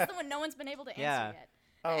 That's the one no one's been able to answer Yeah. yet.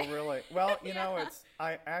 Oh, really? Well, you know, Yeah.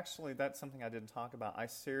 that's something I didn't talk about. I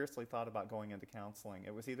seriously thought about going into counseling.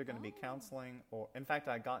 It was either going to be counseling or, in fact,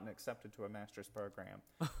 I'd gotten accepted to a master's program.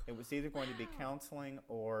 It was either going to be counseling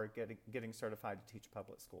or getting certified to teach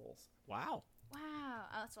public schools. Wow.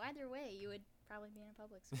 Wow. So either way, you would probably be in a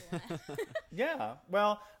public school. Yeah.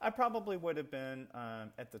 Well, I probably would have been,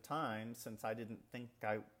 at the time, since I didn't think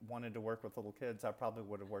I wanted to work with little kids, I probably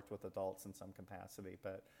would have worked with adults in some capacity.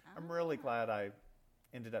 But I'm really glad I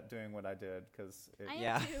ended up doing what I did, because I am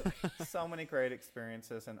Yeah. too. so many great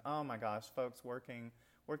experiences. And oh my gosh, folks, working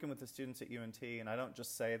with the students at UNT, and I don't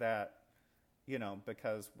just say that, you know,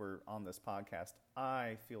 because we're on this podcast.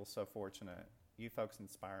 I feel so fortunate. You folks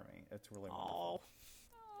inspire me. It's really wonderful.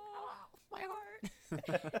 Oh, my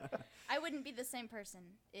heart. I wouldn't be the same person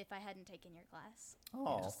if I hadn't taken your class.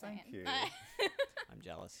 Oh, Just thank saying. you. I'm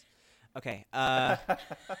jealous. Okay.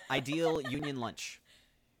 Ideal union lunch.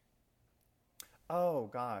 Oh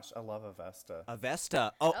gosh, I love Avesta.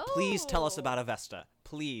 Avesta. Oh, please tell us Oh. about Avesta,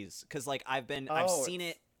 please, because like I've Oh, seen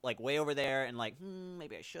it like way over there, and like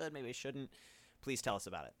maybe I should, maybe I shouldn't. Please tell us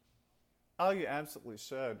about it. Oh, you absolutely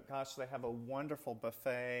should. Gosh, they have a wonderful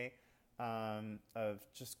buffet of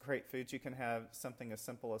just great foods. You can have something as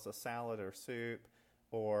simple as a salad or soup,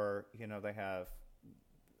 or, you know, they have,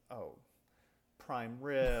 prime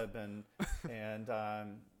rib and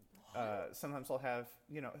sometimes they'll have,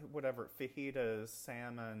 you know, whatever, fajitas,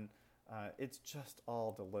 salmon. It's just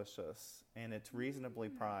all delicious, and it's reasonably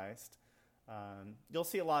priced. You'll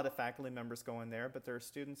see a lot of faculty members go in there, but there are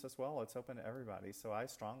students as well. It's open to everybody, so I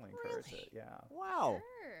strongly encourage Really? it. Yeah. Wow.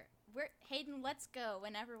 Sure. Hayden, let's go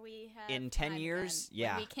whenever we have In 10 time years? again,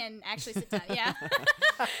 Yeah. when we can actually sit down. Yeah.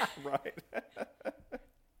 Right.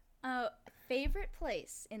 Favorite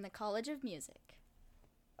place in the College of Music?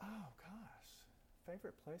 Oh gosh,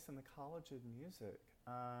 favorite place in the College of Music.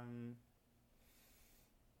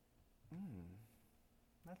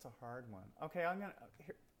 That's a hard one. Okay,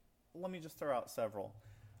 let me just throw out several.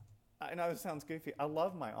 I know this sounds goofy. I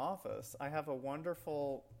love my office. I have a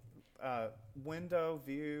wonderful window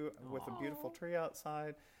view with a beautiful tree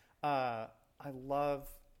outside. I love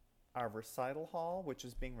our recital hall, which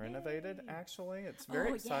is being renovated. Yay. Actually, it's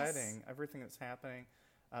very exciting. Yes. Everything that's happening.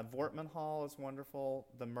 Vortman Hall is wonderful.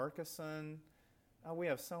 The Murkison. We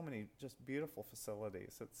have so many just beautiful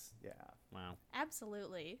facilities. Wow.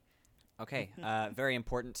 Absolutely. Okay, very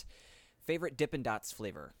important. Favorite Dippin' Dots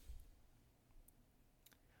flavor?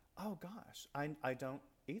 Oh gosh, I don't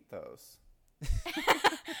eat those.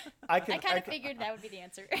 I kind of figured that would be the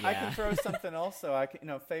answer. I can throw something else. So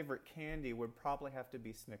favorite candy would probably have to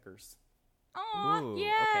be Snickers. Aw, Ooh,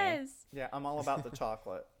 yes. Yeah, I'm all about the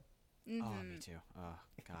chocolate. Mm-hmm. Oh, me too. Oh,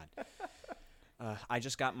 God. I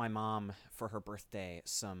just got my mom for her birthday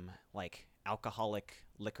some like alcoholic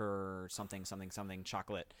liquor something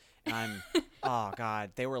chocolate. And oh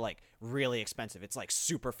God, they were like really expensive. It's like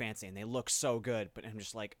super fancy and they look so good, but I'm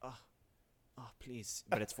just like, oh please.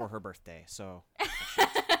 But it's for her birthday, so.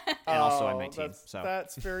 And also I'm 19, so.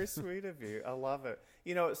 That's very sweet of you. I love it.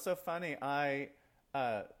 It's so funny.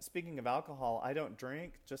 Speaking of alcohol, I don't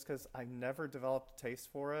drink just because I never developed a taste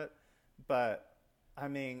for it. But I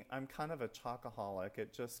mean, I'm kind of a chocoholic.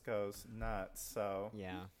 It just goes nuts. So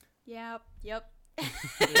Yeah. Yep.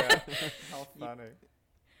 yeah, how funny.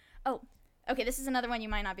 Oh, okay. This is another one you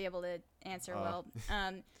might not be able to answer well.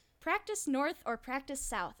 Practice North or practice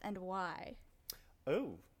South, and why?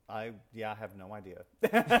 Oh, I have no idea.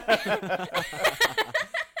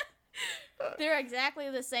 They're exactly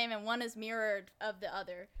the same, and one is mirrored of the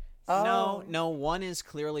other. Oh. No, one is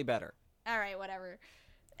clearly better. All right, whatever.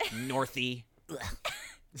 Northy.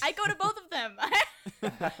 I go to both of them.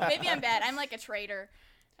 Maybe I'm bad. I'm like a traitor.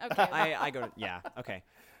 Okay. I go to, yeah, okay.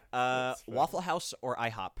 Waffle House or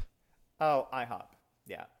IHOP? Oh, IHOP.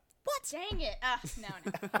 Yeah. What? Dang it. No.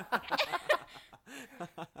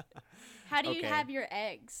 How do you Okay. have your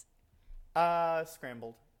eggs?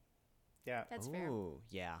 Scrambled. Yeah. That's fair. Ooh,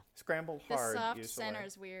 yeah. Scrambled The hard, soft usually. center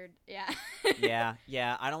is weird. Yeah.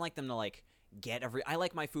 Yeah. I don't like them to like get I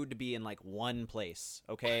like my food to be in like one place,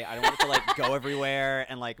 okay? I don't want it to like go everywhere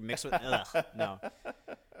and like mix with, no.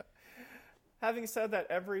 Having said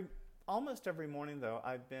that, almost every morning, though,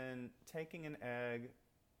 I've been taking an egg,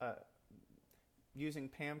 using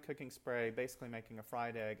Pam cooking spray, basically making a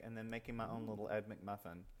fried egg, and then making my own little Egg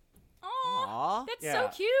McMuffin. Oh, Aw. that's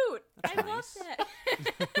Yeah. so cute. That's I nice. love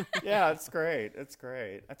that. Yeah, it's great. It's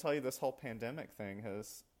great. I tell you, this whole pandemic thing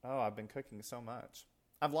I've been cooking so much.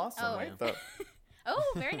 I've lost some Oh. weight, though.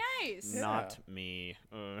 Oh, very nice. Yeah. Not me.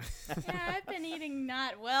 Yeah, I've been eating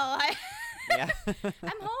not well. Yeah.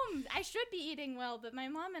 I'm home. I should be eating well, but my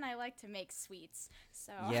mom and I like to make sweets.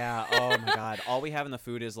 So Yeah. Oh my God. All we have in the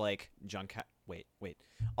food is like junk. Wait.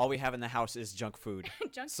 All we have in the house is junk food.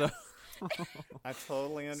 Junk So. I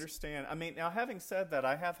totally understand. I mean, now having said that,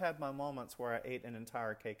 I have had my moments where I ate an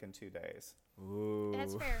entire cake in 2 days. Ooh.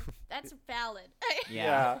 That's fair. That's valid.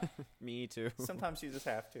 Yeah. Me too. Sometimes you just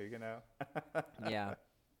have to, Yeah.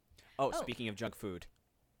 Oh, Oh. speaking of junk food.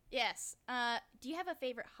 Yes. Do you have a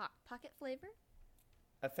favorite Hot Pocket flavor?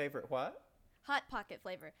 A favorite what? Hot Pocket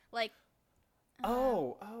flavor. Like,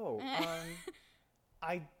 I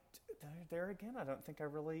there again, I don't think I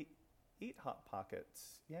really eat Hot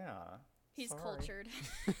Pockets. Yeah. he's Sorry. cultured.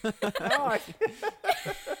 Oh,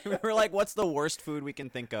 We were like, what's the worst food we can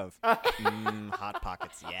think of? Hot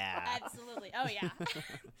Pockets. Yeah. Absolutely. Oh, yeah.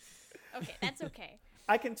 Okay, that's okay.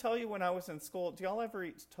 I can tell you when I was in school, do y'all ever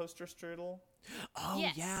eat toaster strudel? Oh,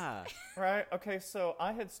 Yes. yeah. Right? Okay, so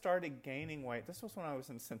I had started gaining weight. This was when I was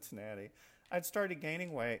in Cincinnati. I'd started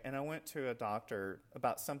gaining weight, and I went to a doctor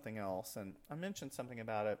about something else, and I mentioned something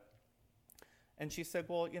about it. And she said,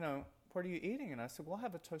 well, what are you eating? And I said, well, I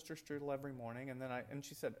have a toaster strudel every morning. And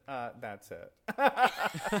she said, that's it.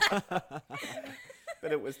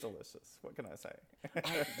 But it was delicious. What can I say?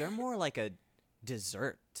 They're more like a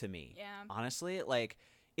dessert to me. Yeah. Honestly, like.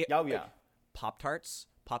 Oh, yeah. Pop-Tarts,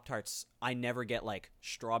 I never get like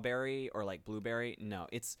strawberry or like blueberry. No,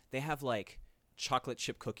 they have like chocolate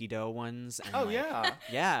chip cookie dough ones. And, Oh, like, yeah.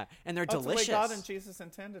 Yeah, and they're That's delicious. the way God and Jesus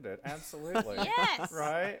intended it. Absolutely. Yes.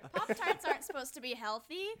 Right? Pop-Tarts aren't supposed to be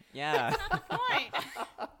healthy. Yeah. Not the point.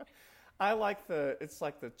 I like it's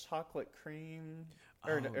like the chocolate cream,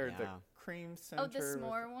 or Oh, the yeah. cream center. Oh, the with-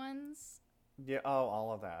 s'more ones? Yeah,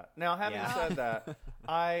 all of that. Now, having Yeah. said that,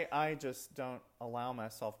 I just don't allow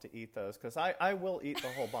myself to eat those because I will eat the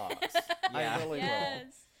whole box. Yeah. I really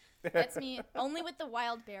Yes. That's me. Only with the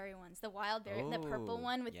wild berry ones. The wild berry, the purple Oh,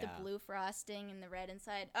 one with yeah. the blue frosting and the red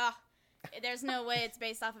inside. Oh, there's no way it's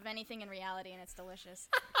based off of anything in reality, and it's delicious.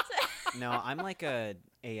 No, I'm like a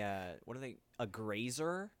what are they? A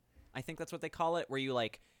grazer, I think that's what they call it, where you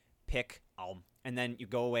like pick and then you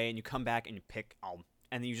go away and you come back and you pick and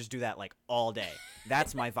then you just do that like all day.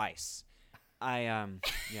 That's my vice. Yeah.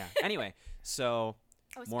 Anyway, so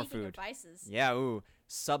Oh, more speaking food. of vices. Yeah. Ooh,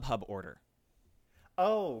 SubHub order.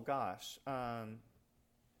 Oh gosh, SubHub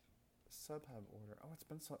order. Oh, it's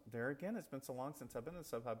been so long since I've been to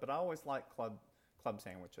SubHub, but I always like club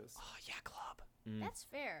sandwiches. Oh yeah, club. That's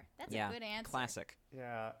fair. That's Yeah, a good answer. classic.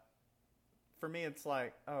 Yeah, for me it's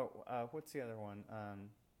like what's the other one?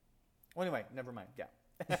 Well, anyway, never mind. Yeah.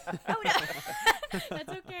 Oh no, that's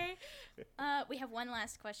okay. We have one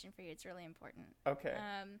last question for you. It's really important. Okay.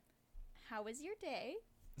 How was your day?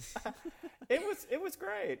 It was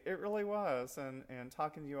great. It really was, and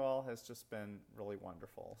talking to you all has just been really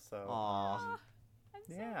wonderful. So Aw. I'm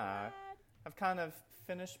so yeah, glad. I've kind of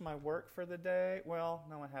finished my work for the day. Well,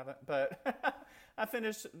 no, I haven't, but I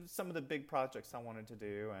finished some of the big projects I wanted to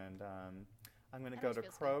do, and I'm going to That go always to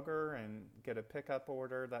feels good. Kroger and get a pickup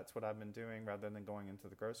order. That's what I've been doing rather than going into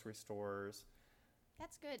the grocery stores.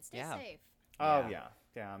 That's good. Stay Yeah. safe. Oh Yeah.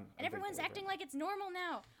 yeah. I'm a And big everyone's believer acting in like it's normal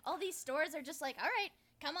now. All these stores are just like, all right,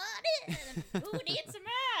 come on in. Who needs a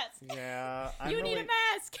mask? that. Yeah, You need a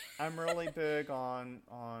mask. I'm really big on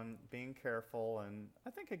being careful, and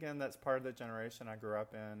I think again that's part of the generation I grew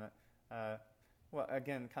up in. Well,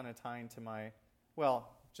 again, kind of tying to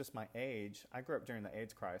just my age. I grew up during the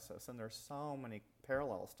AIDS crisis, and there's so many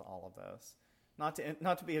parallels to all of this. Not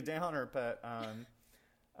to be a downer, but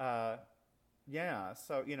yeah.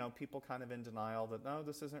 So people kind of in denial that no,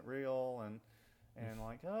 this isn't real, and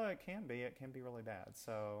like it can be really bad.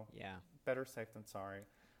 So Yeah. better safe than sorry.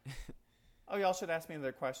 Oh, y'all should ask me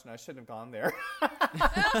another question. I shouldn't have gone there.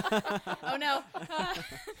 Oh no. I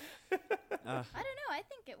don't know. I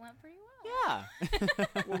think it went pretty well. Yeah.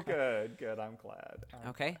 Well, good. I'm glad.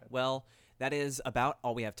 Okay. Well, that is about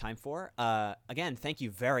all we have time for. Again, thank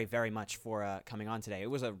you very, very much for coming on today. It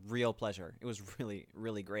was a real pleasure. It was really,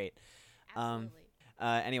 really great. Absolutely.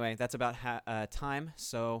 Anyway, that's about time,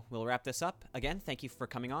 so we'll wrap this up. Again, thank you for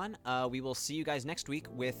coming on. We will see you guys next week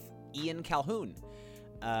with Ian Calhoun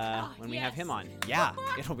when we have him yes. on. Yeah,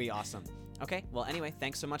 it'll be awesome. Okay, well, anyway,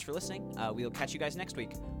 thanks so much for listening. We'll catch you guys next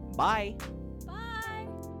week. Bye! Bye.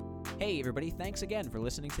 Hey, everybody, thanks again for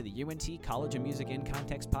listening to the UNT College of Music in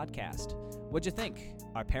Context podcast. What'd you think?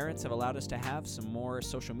 Our parents have allowed us to have some more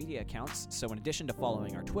social media accounts, so in addition to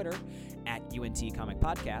following our Twitter, at UNT Comic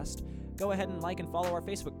Podcast, go ahead and like and follow our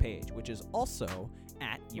Facebook page, which is also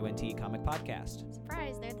at UNT Comic Podcast.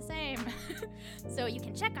 Surprise, they're the same. So you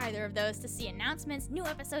can check either of those to see announcements, new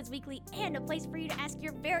episodes weekly, and a place for you to ask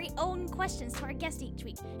your very own questions to our guest each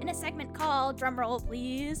week in a segment called, drumroll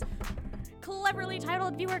please, cleverly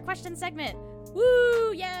titled Viewer Question Segment.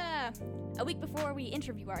 Woo, yeah! A week before we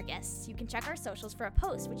interview our guests, you can check our socials for a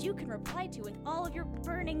post which you can reply to with all of your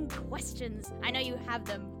burning questions. I know you have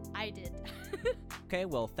them. I did. Okay,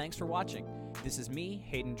 well, thanks for watching. This is me,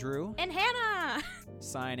 Hayden Drew, And Hannah!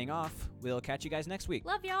 signing off. We'll catch you guys next week.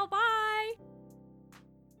 Love y'all, bye!